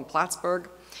Buffalo and Plattsburgh.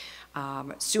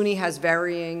 SUNY has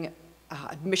varying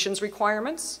admissions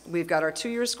requirements. We've got our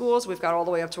two-year schools. We've got all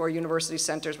the way up to our university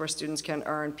centers where students can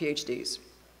earn PhDs.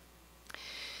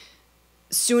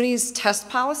 SUNY's test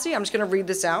policy, I'm just going to read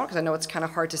this out because I know it's kind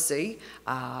of hard to see.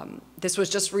 This was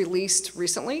just released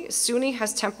recently. SUNY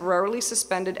has temporarily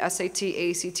suspended SAT,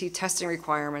 ACT testing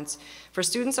requirements for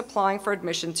students applying for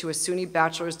admission to a SUNY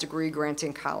bachelor's degree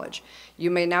granting college.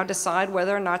 You may now decide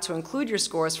whether or not to include your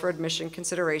scores for admission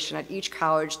consideration at each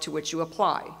college to which you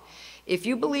apply. If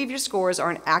you believe your scores are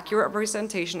an accurate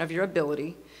representation of your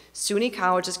ability, SUNY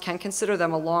colleges can consider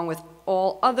them along with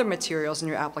all other materials in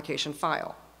your application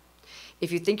file.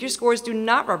 If you think your scores do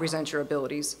not represent your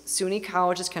abilities, SUNY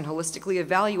colleges can holistically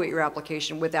evaluate your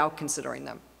application without considering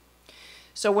them.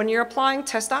 So when you're applying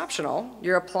test optional,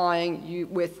 you're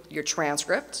applying with your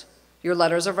transcript, your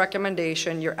letters of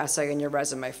recommendation, your essay, and your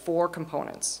resume, 4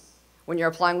 components. When you're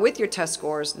applying with your test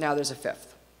scores, now there's a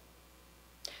 5th.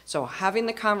 So having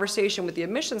the conversation with the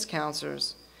admissions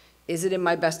counselors, is it in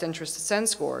my best interest to send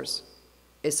scores,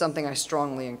 is something I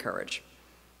strongly encourage.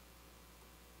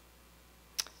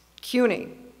 CUNY,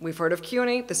 we've heard of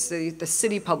CUNY, the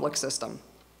city public system.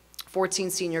 14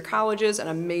 senior colleges, an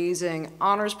amazing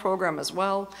honors program as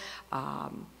well.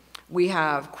 We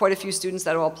have quite a few students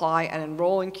that will apply and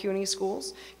enroll in CUNY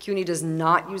schools. CUNY does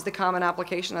not use the common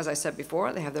application, as I said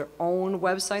before. They have their own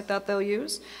website that they'll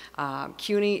use.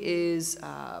 CUNY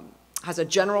has a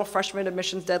general freshman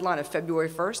admissions deadline of February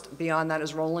 1st. Beyond that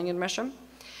is rolling admission.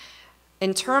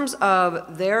 In terms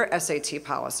of their SAT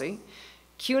policy,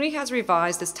 CUNY has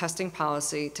revised its testing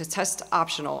policy to test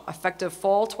optional effective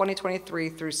fall 2023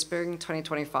 through spring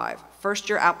 2025.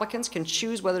 First-year applicants can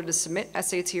choose whether to submit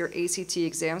SAT or ACT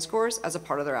exam scores as a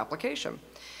part of their application.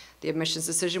 The admissions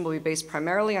decision will be based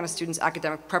primarily on a student's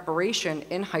academic preparation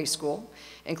in high school,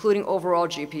 including overall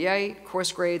GPA,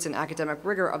 course grades, and academic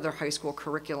rigor of their high school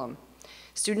curriculum.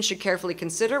 Students should carefully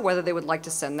consider whether they would like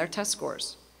to send their test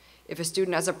scores. If a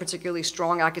student has a particularly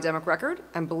strong academic record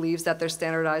and believes that their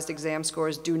standardized exam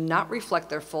scores do not reflect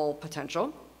their full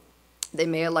potential, they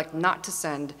may elect not to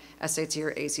send SAT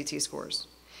or ACT scores.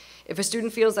 If a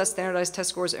student feels that standardized test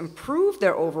scores improve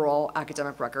their overall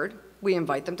academic record, we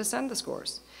invite them to send the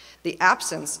scores. The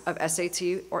absence of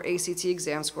SAT or ACT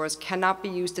exam scores cannot be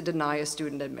used to deny a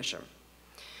student admission.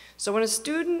 So when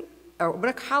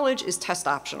a college is test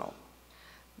optional,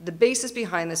 the basis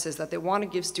behind this is that they want to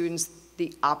give students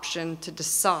the option to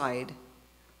decide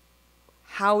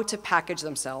how to package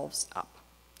themselves up.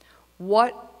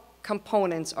 What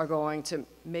components are going to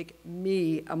make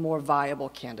me a more viable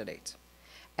candidate?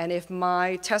 And if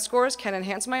my test scores can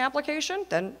enhance my application,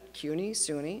 then CUNY,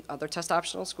 SUNY, other test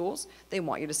optional schools, they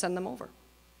want you to send them over.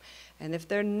 And if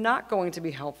they're not going to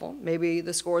be helpful, maybe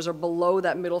the scores are below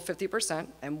that middle 50%,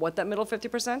 and what that middle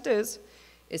 50% is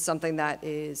something that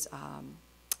is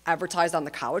advertised on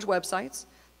the college websites.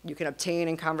 You can obtain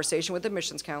in conversation with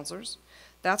admissions counselors.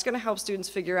 That's going to help students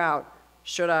figure out,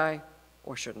 should I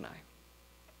or shouldn't I?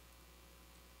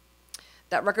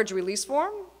 That records release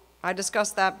form, I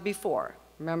discussed that before.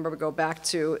 Remember, we go back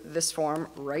to this form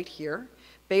right here.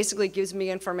 Basically gives me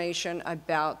information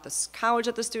about the college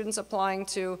that the student's applying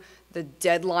to, the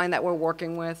deadline that we're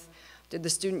working with. Did the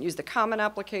student use the common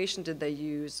application? Did they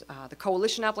use the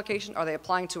coalition application? Are they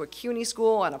applying to a CUNY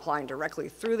school and applying directly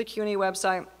through the CUNY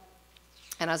website?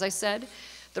 And as I said,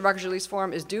 the records release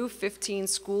form is due 15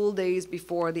 school days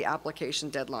before the application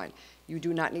deadline. You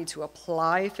do not need to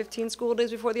apply 15 school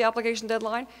days before the application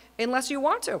deadline unless you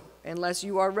want to, unless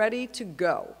you are ready to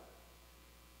go.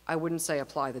 I wouldn't say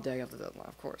apply the day of the deadline,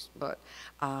 of course, but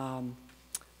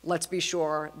let's be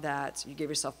sure that you give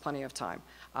yourself plenty of time.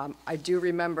 I do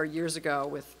remember years ago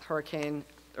with Hurricane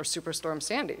or Superstorm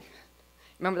Sandy.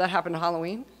 Remember that happened on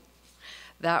Halloween?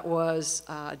 That was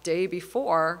a day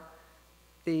before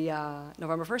the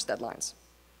November 1st deadlines.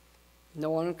 No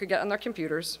one could get on their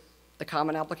computers. The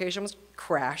common application was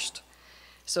crashed.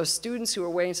 So students who were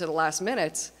waiting to the last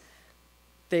minute,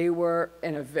 they were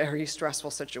in a very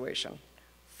stressful situation.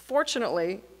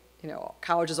 Fortunately,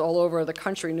 colleges all over the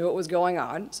country knew what was going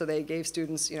on, so they gave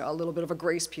students, a little bit of a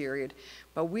grace period.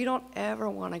 But we don't ever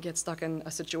want to get stuck in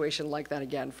a situation like that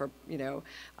again for,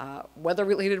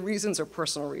 weather-related reasons or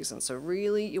personal reasons. So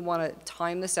really, you want to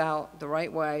time this out the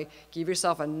right way, give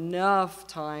yourself enough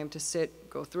time to sit,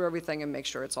 go through everything, and make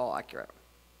sure it's all accurate.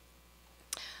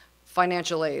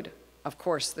 Financial aid. Of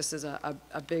course, this is a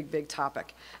big, big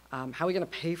topic. How are we going to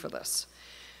pay for this?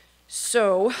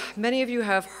 So many of you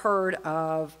have heard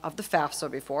of the FAFSA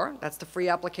before. That's the free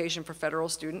application for federal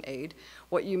student aid.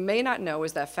 What you may not know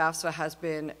is that FAFSA has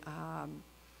been,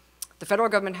 the federal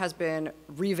government has been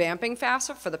revamping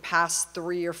FAFSA for the past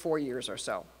 3 or 4 years or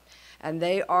so. and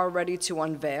they are ready to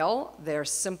unveil their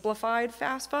simplified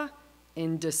FAFSA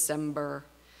in December.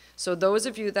 So those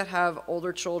of you that have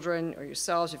older children or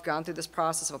yourselves, you've gone through this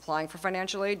process of applying for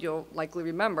financial aid, you'll likely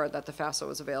remember that the FAFSA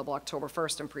was available October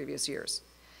 1st in previous years.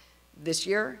 This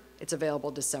year, it's available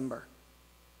December.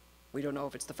 We don't know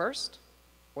if it's the 1st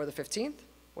or the 15th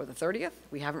or the 30th.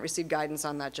 We haven't received guidance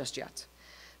on that just yet.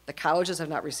 The colleges have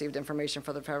not received information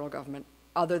from the federal government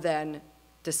other than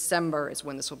December is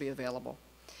when this will be available.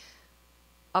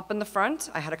 Up in the front,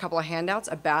 I had a couple of handouts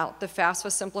about the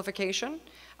FAFSA simplification.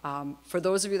 For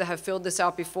those of you that have filled this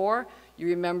out before, you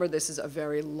remember this is a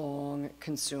very long,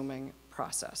 consuming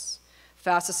process.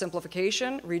 FAFSA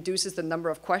simplification reduces the number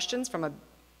of questions from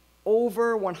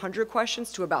over 100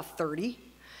 questions to about 30.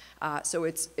 So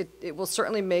it will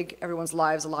certainly make everyone's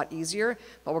lives a lot easier,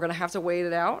 but we're going to have to wait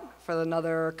it out for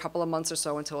another couple of months or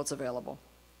so until it's available.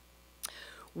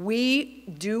 We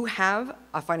do have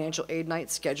a financial aid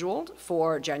night scheduled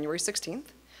for January 16th.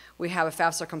 We have a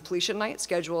FAFSA completion night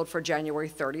scheduled for January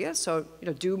 30th, so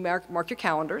do mark your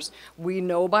calendars. We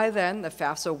know by then the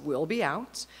FAFSA will be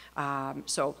out,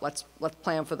 so let's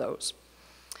plan for those.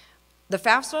 The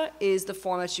FAFSA is the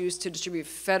form that's used to distribute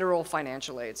federal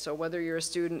financial aid. So whether you're a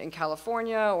student in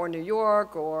California or New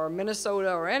York or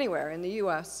Minnesota or anywhere in the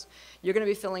US, you're going to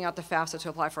be filling out the FAFSA to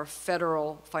apply for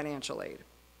federal financial aid.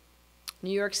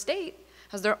 New York State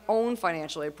has their own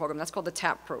financial aid program. That's called the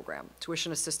TAP program,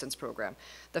 Tuition Assistance Program.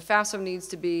 The FAFSA needs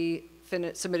to be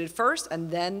submitted first, and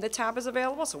then the TAP is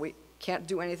available, so we can't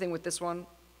do anything with this one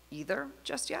either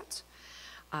just yet.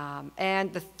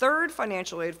 And the third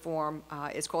financial aid form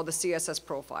is called the CSS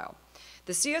profile.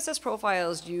 The CSS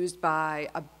profile is used by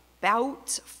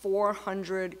about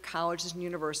 400 colleges and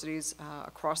universities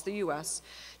across the US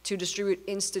to distribute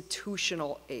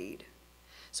institutional aid.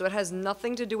 So it has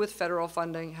nothing to do with federal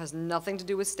funding, has nothing to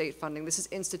do with state funding. This is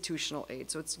institutional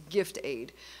aid, so it's gift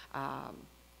aid.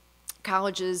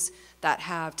 Colleges that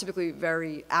have typically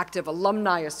very active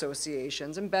alumni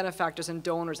associations and benefactors and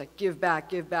donors that give back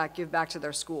to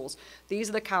their schools. These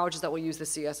are the colleges that will use the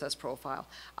CSS profile.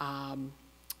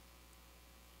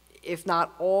 If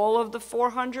not all of the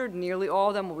 400, nearly all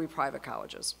of them will be private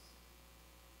colleges.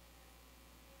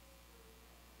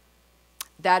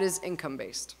 That is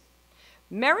income-based.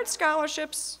 Merit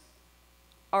scholarships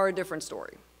are a different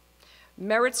story.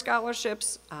 Merit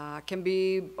scholarships can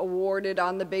be awarded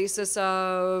on the basis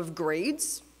of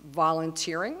grades,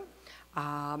 volunteering,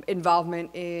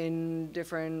 involvement in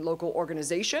different local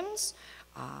organizations.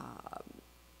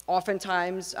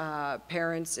 Oftentimes,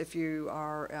 parents, if you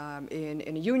are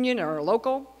in a union or a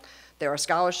local, there are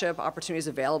scholarship opportunities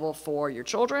available for your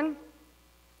children.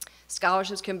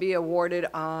 Scholarships can be awarded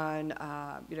on,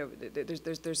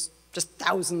 there's just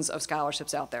thousands of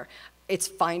scholarships out there. It's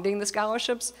finding the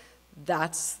scholarships,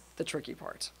 that's the tricky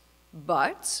part.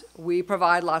 But we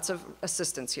provide lots of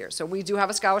assistance here. So we do have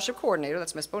a scholarship coordinator,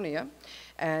 that's Ms. Bonilla,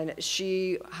 and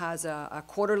she has a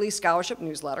quarterly scholarship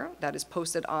newsletter that is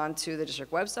posted onto the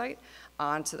district website,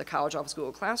 onto the college office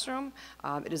Google Classroom.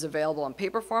 It is available in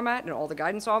paper format in all the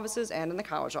guidance offices and in the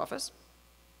college office,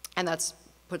 and that's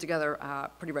put together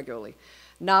pretty regularly.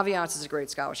 Naviance is a great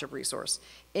scholarship resource.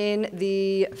 In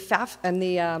the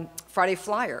Friday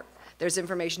Flyer, there's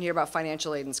information here about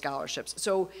financial aid and scholarships.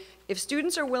 So if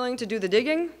students are willing to do the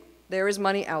digging, there is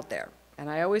money out there. And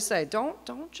I always say, don't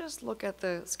just look at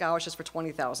the scholarships for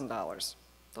 $20,000.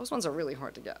 Those ones are really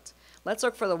hard to get. Let's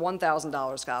look for the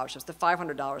 $1,000 scholarships, the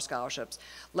 $500 scholarships.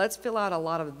 Let's fill out a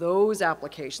lot of those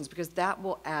applications because that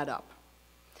will add up.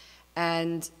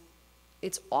 And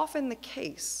it's often the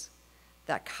case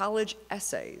that college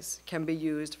essays can be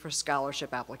used for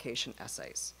scholarship application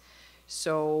essays.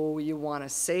 So you want to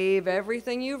save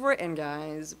everything you've written,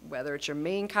 guys, whether it's your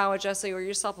main college essay or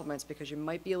your supplements, because you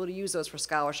might be able to use those for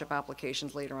scholarship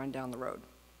applications later on down the road.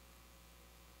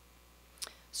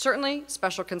 Certainly,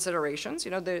 special considerations.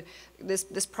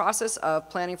 This process of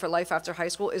planning for life after high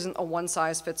school isn't a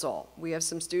one-size-fits-all. We have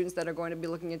some students that are going to be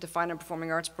looking into fine and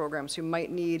performing arts programs who might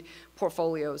need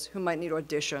portfolios, who might need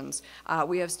auditions.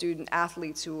 We have student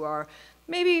athletes who are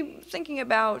maybe thinking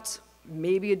about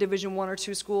maybe a Division I or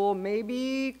II school,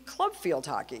 maybe club field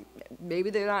hockey. Maybe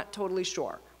they're not totally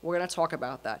sure. We're going to talk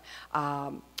about that.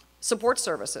 Support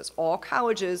services. All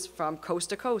colleges from coast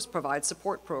to coast provide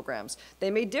support programs. They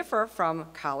may differ from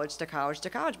college to college to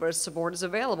college, but support is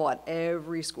available at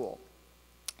every school.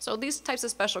 So these types of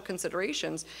special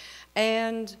considerations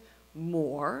and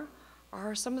more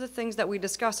are some of the things that we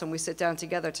discuss when we sit down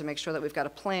together to make sure that we've got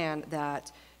a plan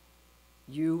that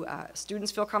you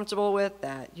students feel comfortable with,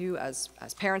 that you as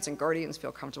parents and guardians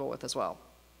feel comfortable with as well.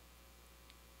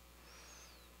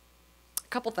 A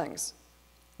couple things.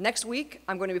 Next week,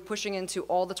 I'm going to be pushing into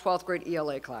all the 12th grade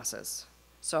ELA classes.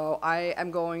 So I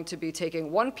am going to be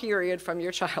taking one period from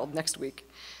your child next week,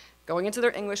 going into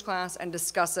their English class and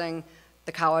discussing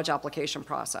the college application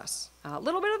process. A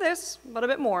little bit of this, but a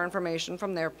bit more information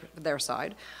from their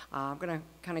side. I'm going to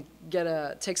kind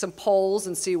of take some polls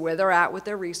and see where they're at with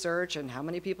their research and how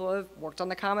many people have worked on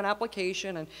the common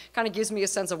application, and kind of gives me a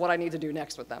sense of what I need to do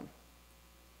next with them.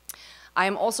 I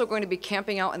am also going to be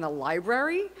camping out in the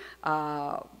library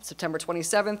September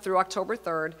 27th through October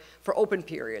 3rd for open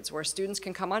periods where students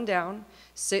can come on down,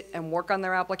 sit and work on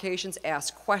their applications,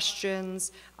 ask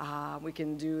questions. We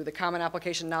can do the Common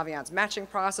Application Naviance matching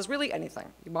process, really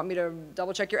anything. You want me to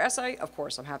double check your essay? Of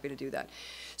course, I'm happy to do that.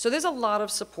 So there's a lot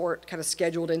of support kind of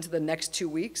scheduled into the next 2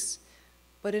 weeks.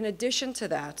 But in addition to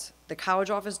that, the college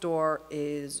office door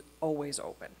is always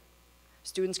open.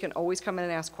 Students can always come in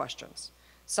and ask questions.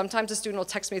 Sometimes a student will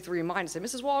text me through Remind and say,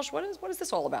 Mrs. Walsh, what is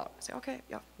this all about? I say, okay,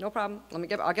 yeah, no problem.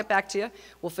 I'll get back to you.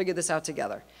 We'll figure this out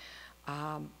together.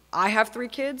 I have 3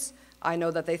 kids. I know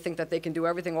that they think that they can do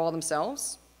everything all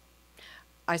themselves.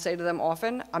 I say to them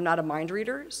often, I'm not a mind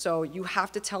reader, so you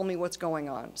have to tell me what's going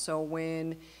on. So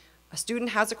when a student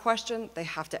has a question, they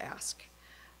have to ask.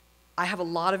 I have a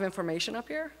lot of information up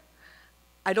here.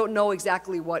 I don't know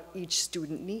exactly what each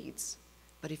student needs.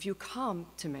 But if you come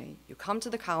to me, you come to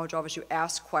the college office, you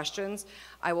ask questions,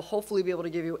 I will hopefully be able to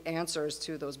give you answers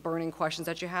to those burning questions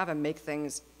that you have and make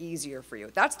things easier for you.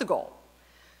 That's the goal.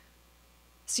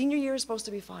 Senior year is supposed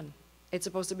to be fun. It's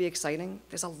supposed to be exciting.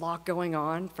 There's a lot going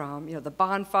on, from the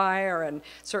bonfire and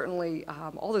certainly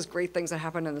all those great things that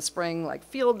happen in the spring, like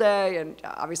field day and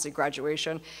obviously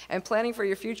graduation. And planning for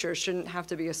your future shouldn't have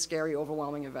to be a scary,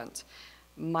 overwhelming event.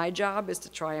 My job is to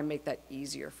try and make that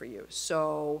easier for you.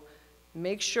 So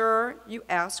make sure you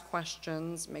ask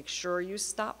questions, make sure you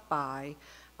stop by,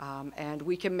 and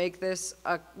we can make this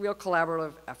a real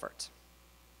collaborative effort.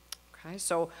 Okay,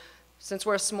 so since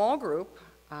we're a small group,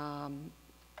 I'm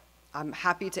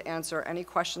happy to answer any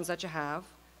questions that you have.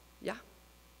 Yeah?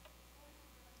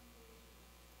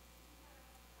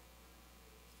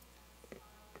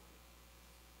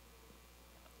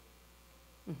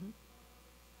 Mm-hmm.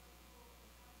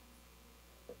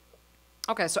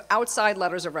 Okay, so outside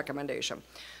letters of recommendation.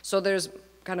 So there's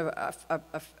kind of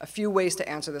a few ways to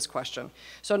answer this question.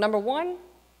 So number one,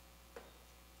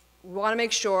 we want to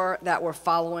make sure that we're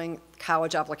following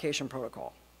college application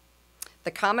protocol.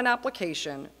 The Common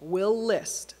Application will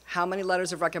list how many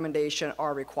letters of recommendation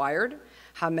are required,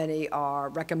 how many are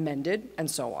recommended,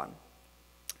 and so on.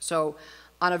 So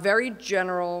on a very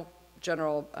general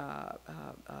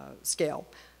scale,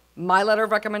 my letter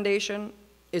of recommendation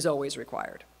is always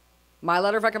required. My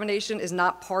letter of recommendation is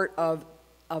not part of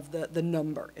the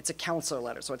number. It's a counselor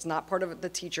letter, so it's not part of the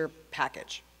teacher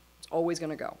package. It's always going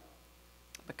to go.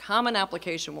 The Common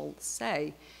Application will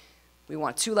say, we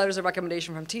want 2 letters of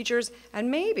recommendation from teachers, and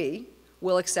maybe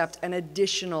we'll accept an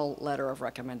additional letter of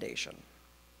recommendation.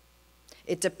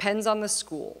 It depends on the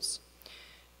schools.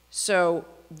 So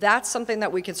that's something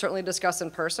that we can certainly discuss in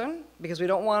person, because we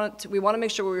want to make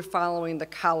sure we're following the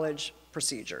college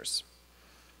procedures.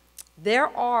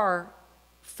 There are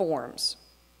forms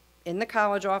in the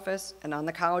college office and on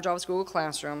the college office Google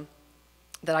Classroom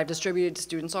that I've distributed to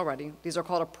students already. These are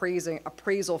called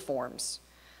appraisal forms.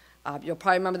 You'll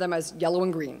probably remember them as yellow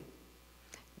and green.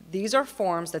 These are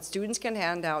forms that students can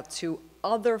hand out to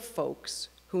other folks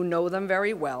who know them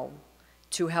very well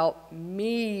to help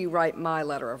me write my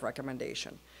letter of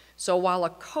recommendation. So while a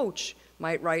coach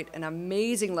might write an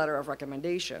amazing letter of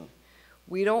recommendation,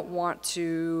 we don't want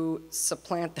to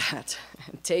supplant that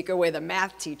and take away the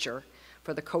math teacher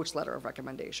for the coach letter of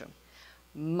recommendation.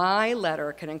 My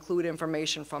letter can include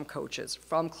information from coaches,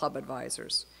 from club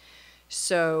advisors.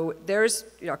 So there's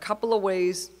a couple of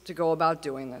ways to go about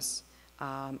doing this.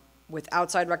 With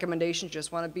outside recommendations, you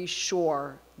just want to be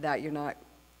sure that you're not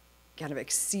kind of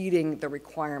exceeding the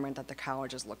requirement that the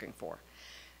college is looking for,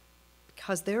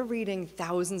 because they're reading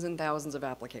thousands and thousands of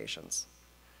applications.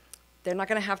 They're not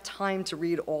going to have time to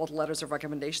read all the letters of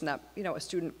recommendation that a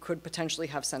student could potentially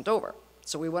have sent over.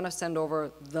 So we want to send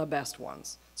over the best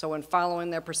ones. So when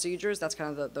following their procedures, that's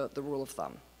kind of the rule of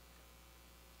thumb.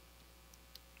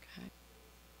 Okay.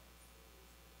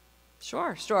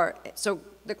 Sure. So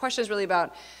the question is really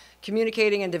about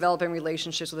communicating and developing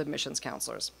relationships with admissions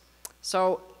counselors.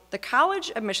 So the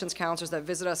college admissions counselors that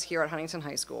visit us here at Huntington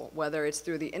High School, whether it's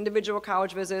through the individual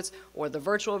college visits or the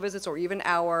virtual visits or even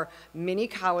our mini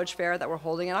college fair that we're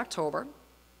holding in October,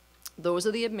 those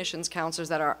are the admissions counselors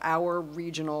that are our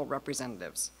regional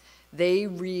representatives. They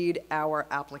read our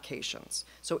applications.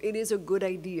 So it is a good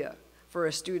idea for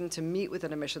a student to meet with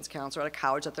an admissions counselor at a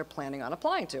college that they're planning on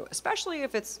applying to, especially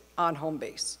if it's on home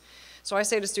base. So I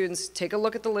say to students, take a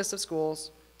look at the list of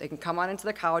schools. They can come on into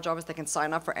the college office, they can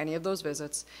sign up for any of those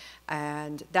visits,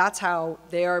 and that's how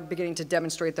they are beginning to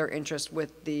demonstrate their interest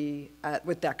with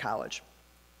that college.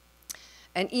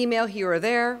 An email here or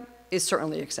there is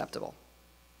certainly acceptable,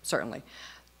 certainly.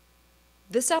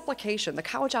 This application, the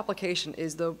college application,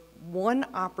 is the one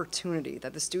opportunity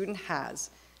that the student has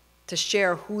to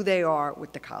share who they are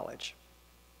with the college.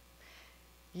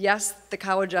 Yes, the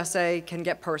college essay can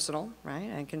get personal, right,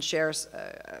 and can share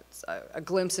a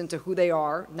glimpse into who they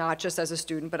are, not just as a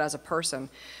student, but as a person.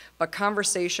 But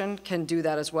conversation can do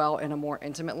that as well in a more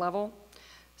intimate level.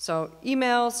 So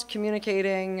emails,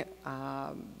 communicating,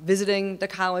 visiting the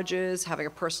colleges, having a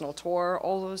personal tour,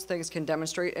 all those things can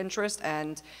demonstrate interest.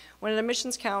 And when an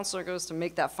admissions counselor goes to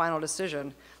make that final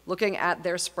decision, looking at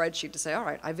their spreadsheet to say, all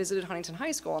right, I visited Huntington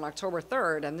High School on October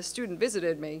 3rd, and this student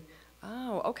visited me.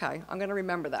 Oh, okay, I'm gonna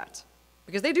remember that.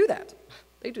 Because they do that.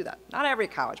 They do that. Not every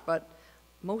college, but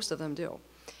most of them do.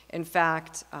 In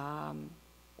fact,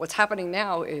 what's happening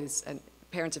now is, and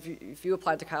parents, if you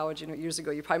applied to college years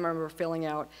ago, you probably remember filling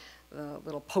out the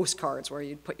little postcards where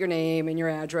you'd put your name and your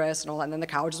address and all that, and then the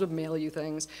colleges would mail you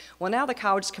things. Well, now the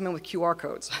colleges come in with QR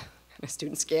codes. A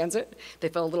student scans it, they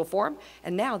fill a little form,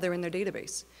 and now they're in their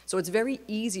database. So it's very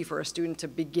easy for a student to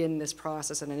begin this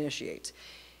process and initiate.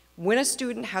 When a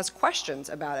student has questions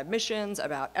about admissions,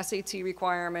 about SAT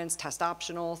requirements, test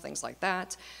optional, things like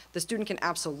that, the student can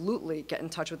absolutely get in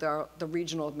touch with the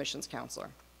regional admissions counselor.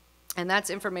 And that's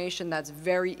information that's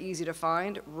very easy to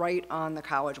find right on the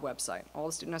college website. All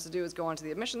the student has to do is go onto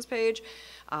the admissions page,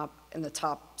 in the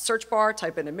top search bar,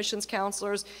 type in admissions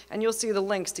counselors, and you'll see the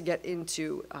links to get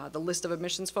into the list of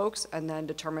admissions folks and then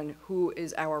determine who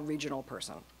is our regional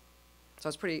person. So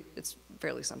it's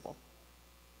fairly simple.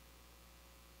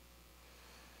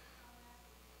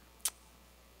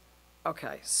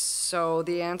 Okay, so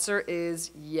the answer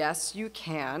is yes, you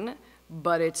can,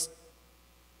 but it's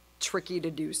tricky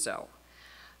to do so.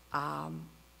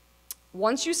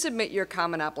 Once you submit your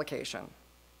common application,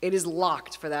 it is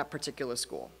locked for that particular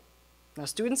school. Now,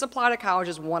 students apply to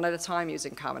colleges one at a time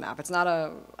using Common App. It's not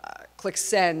a click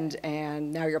send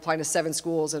and now you're applying to 7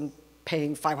 schools and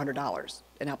paying $500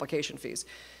 in application fees.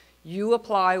 You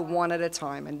apply one at a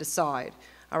time and decide,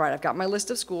 all right, I've got my list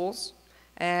of schools,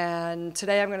 and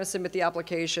today I'm going to submit the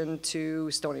application to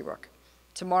Stony Brook.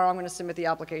 Tomorrow I'm going to submit the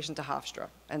application to Hofstra,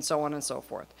 and so on and so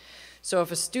forth. So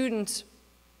if a student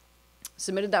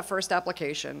submitted that first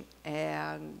application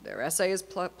and their essay is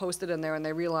posted in there and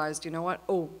they realized, you know what,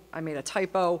 oh, I made a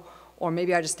typo, or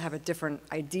maybe I just have a different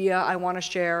idea I want to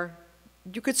share,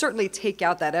 you could certainly take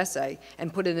out that essay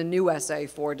and put in a new essay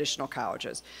for additional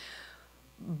colleges.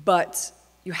 But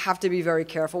you have to be very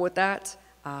careful with that.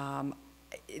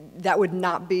 That would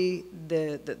not be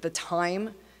the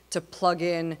time to plug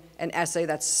in an essay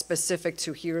that's specific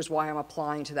to here's why I'm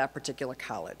applying to that particular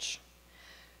college.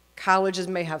 Colleges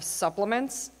may have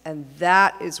supplements, and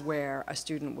that is where a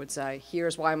student would say,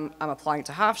 here's why I'm applying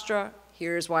to Hofstra,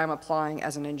 here's why I'm applying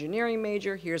as an engineering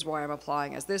major, here's why I'm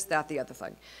applying as this, that, the other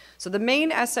thing. So the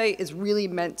main essay is really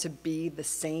meant to be the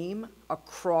same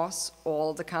across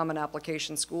all of the common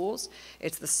application schools.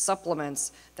 It's the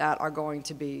supplements that are going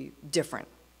to be different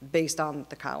based on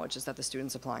the colleges that the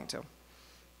student's applying to.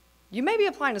 You may be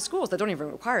applying to schools that don't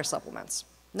even require supplements.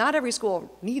 Not every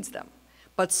school needs them,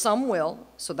 but some will,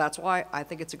 so that's why I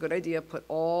think it's a good idea to put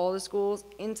all the schools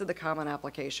into the common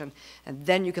application, and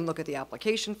then you can look at the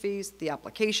application fees, the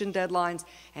application deadlines,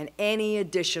 and any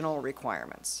additional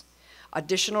requirements.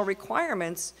 Additional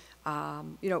requirements,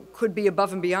 could be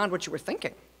above and beyond what you were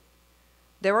thinking.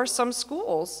 There are some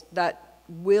schools that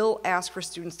will ask for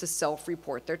students to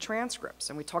self-report their transcripts.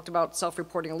 And we talked about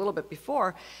self-reporting a little bit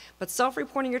before, but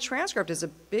self-reporting your transcript is a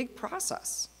big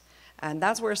process. And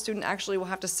that's where a student actually will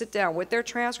have to sit down with their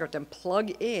transcript and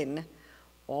plug in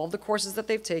all the courses that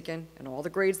they've taken and all the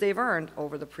grades they've earned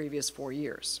over the previous 4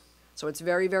 years. So it's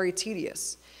very, very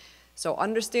tedious. So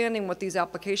understanding what these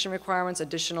application requirements,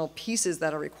 additional pieces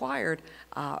that are required,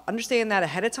 understanding that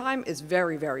ahead of time is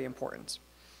very, very important.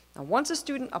 Now, once a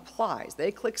student applies,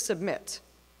 they click submit,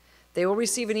 they will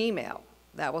receive an email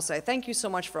that will say, thank you so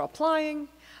much for applying.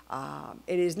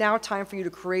 It is now time for you to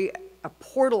create a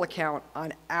portal account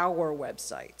on our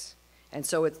website. And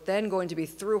so it's then going to be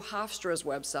through Hofstra's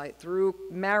website, through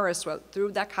Marist,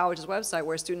 through that college's website,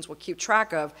 where students will keep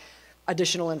track of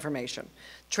additional information.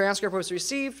 Transcript was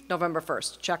received November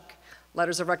 1st, check.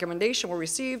 Letters of recommendation were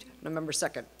received November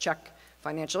 2nd, check.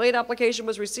 Financial aid application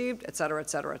was received, et cetera, et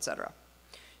cetera, et cetera.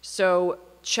 So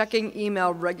checking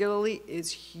email regularly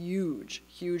is huge,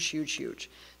 huge, huge, huge.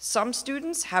 Some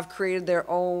students have created their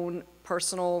own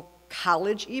personal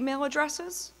college email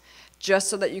addresses just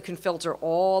so that you can filter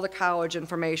all the college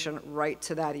information right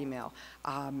to that email.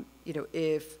 You know,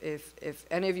 if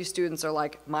any of you students are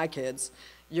like my kids,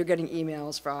 you're getting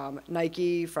emails from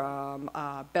Nike, from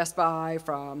Best Buy,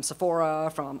 from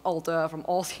Sephora, from Ulta, from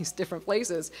all these different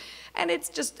places. And it's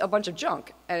just a bunch of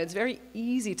junk. And it's very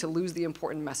easy to lose the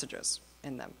important messages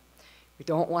in them. We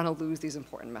don't want to lose these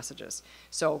important messages.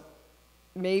 So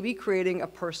maybe creating a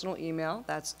personal email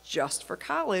that's just for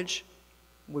college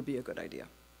would be a good idea.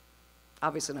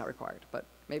 Obviously not required, but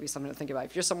maybe something to think about.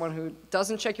 If you're someone who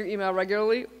doesn't check your email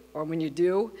regularly, or when you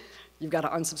do, you've got to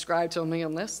unsubscribe to a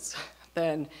million lists,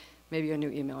 then maybe your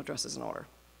new email address is in order.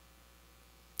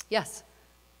 Yes?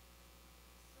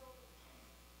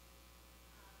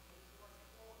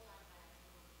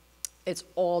 It's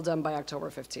all done by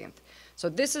October 15th. So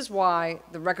this is why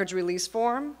the records release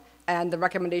form and the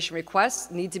recommendation requests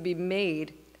need to be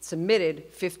submitted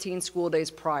 15 school days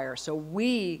prior, so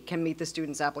we can meet the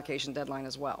student's application deadline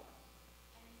as well.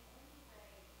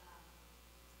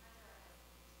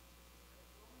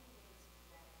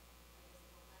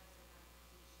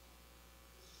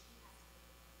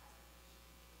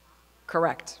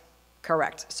 Correct.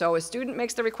 Correct. So a student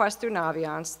makes the request through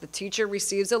Naviance, the teacher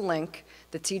receives a link,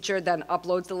 the teacher then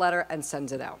uploads the letter and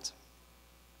sends it out.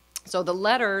 So the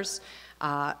letters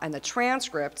and the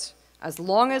transcript, as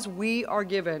long as we are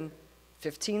given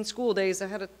 15 school days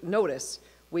ahead of notice,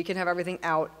 we can have everything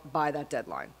out by that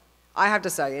deadline. I have to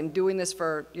say, in doing this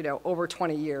for over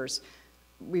 20 years,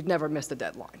 we've never missed a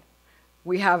deadline.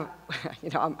 We have,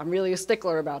 I'm really a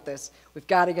stickler about this. We've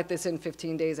got to get this in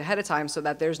 15 days ahead of time so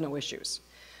that there's no issues.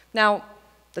 Now,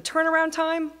 the turnaround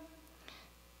time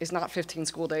is not 15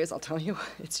 school days, I'll tell you.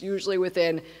 It's usually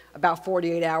within about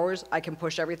 48 hours I can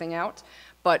push everything out.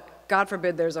 But God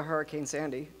forbid there's a Hurricane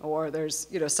Sandy, or there's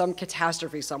some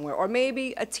catastrophe somewhere, or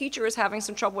maybe a teacher is having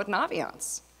some trouble with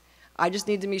Naviance. I just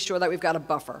need to be sure that we've got a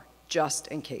buffer, just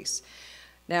in case.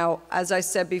 Now, as I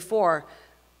said before,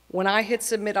 when I hit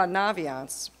submit on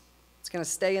Naviance, it's going to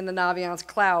stay in the Naviance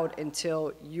cloud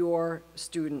until your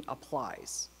student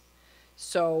applies.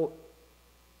 So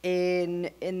in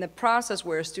the process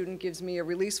where a student gives me a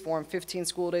release form 15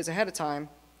 school days ahead of time,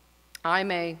 I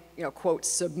may, quote,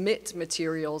 submit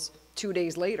materials 2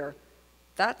 days later.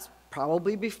 That's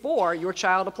probably before your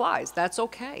child applies. That's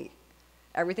okay.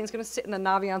 Everything's going to sit in the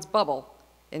Naviance bubble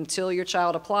until your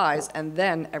child applies, and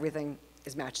then everything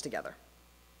is matched together.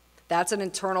 That's an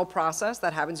internal process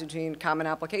that happens between Common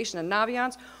Application and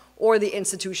Naviance, or the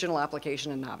institutional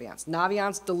application in Naviance.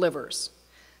 Naviance delivers.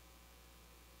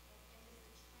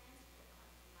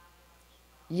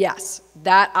 Yes,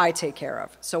 that I take care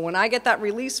of. So when I get that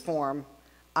release form,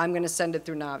 I'm going to send it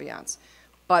through Naviance.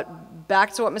 But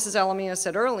back to what Mrs. Elamia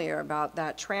said earlier about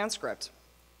that transcript.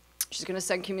 She's going to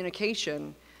send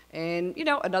communication in,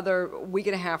 another week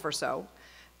and a half or so,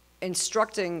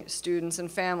 instructing students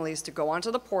and families to go onto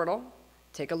the portal,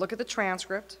 take a look at the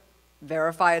transcript,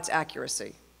 verify its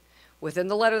accuracy. Within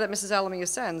the letter that Mrs. Elamia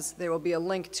sends, there will be a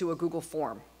link to a Google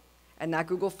form. And that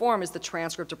Google form is the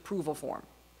transcript approval form,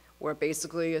 where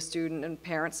basically a student and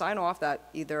parent sign off that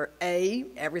either A,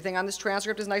 everything on this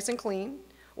transcript is nice and clean,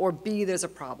 or B, there's a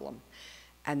problem.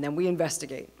 And then we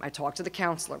investigate. I talk to the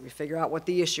counselor. We figure out what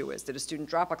the issue is. Did a student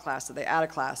drop a class? Did they add a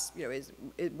class?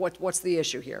 What's the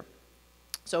issue here?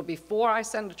 So before I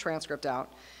send a transcript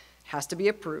out, it has to be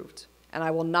approved. And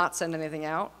I will not send anything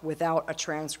out without a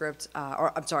transcript,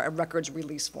 a records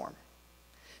release form.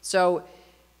 So,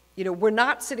 we're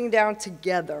not sitting down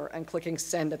together and clicking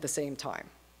send at the same time.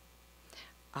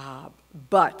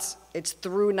 But it's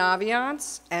through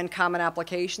Naviance and Common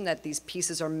Application that these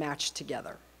pieces are matched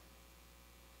together.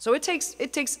 So it takes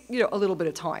a little bit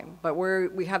of time, but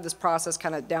we have this process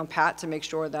kind of down pat to make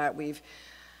sure that we've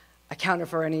accounted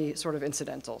for any sort of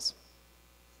incidentals.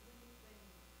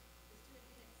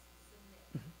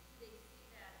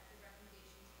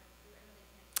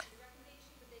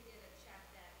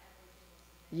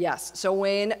 Yes, so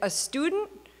when a student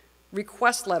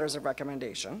requests letters of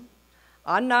recommendation,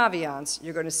 on Naviance,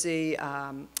 you're going to see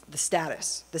the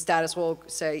status. The status will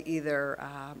say either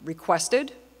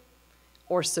requested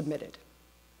or submitted.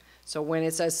 So when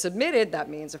it says submitted, that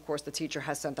means, of course, the teacher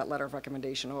has sent that letter of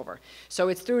recommendation over. So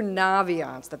it's through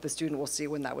Naviance that the student will see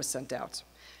when that was sent out.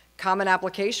 Common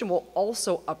Application will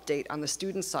also update on the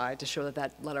student side to show that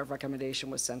that letter of recommendation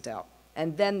was sent out.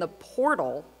 And then the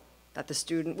portal that the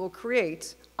student will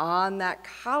create on that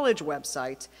college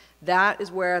website, that is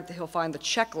where he'll find the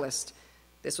checklist.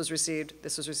 This was received,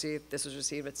 this was received, this was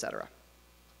received, etc.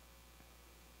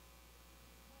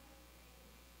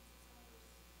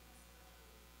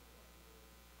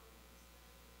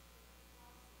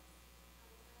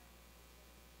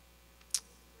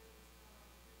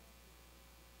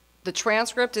 The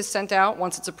transcript is sent out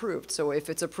once it's approved. So if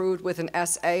it's approved with an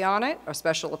SA on it, or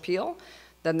special appeal,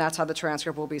 then that's how the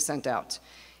transcript will be sent out.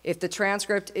 If the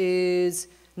transcript is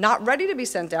not ready to be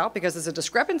sent out because there's a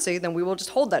discrepancy, then we will just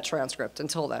hold that transcript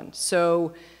until then.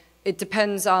 So it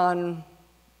depends on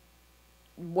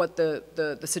what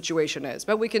the situation is.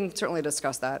 But we can certainly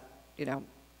discuss that,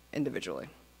 individually.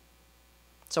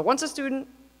 So once a student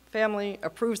family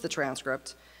approves the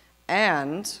transcript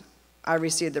and I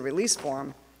receive the release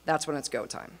form, that's when it's go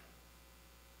time.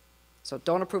 So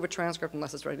don't approve a transcript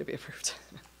unless it's ready to be approved.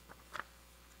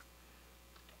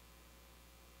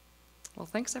 Well,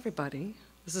 thanks everybody.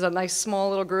 This is a nice small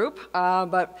little group,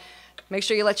 but make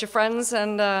sure you let your friends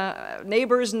and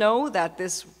neighbors know that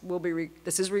this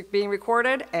is being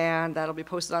recorded, and that'll be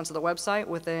posted onto the website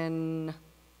within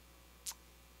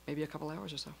maybe a couple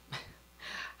hours or so.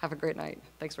 Have a great night.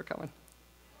 Thanks for coming.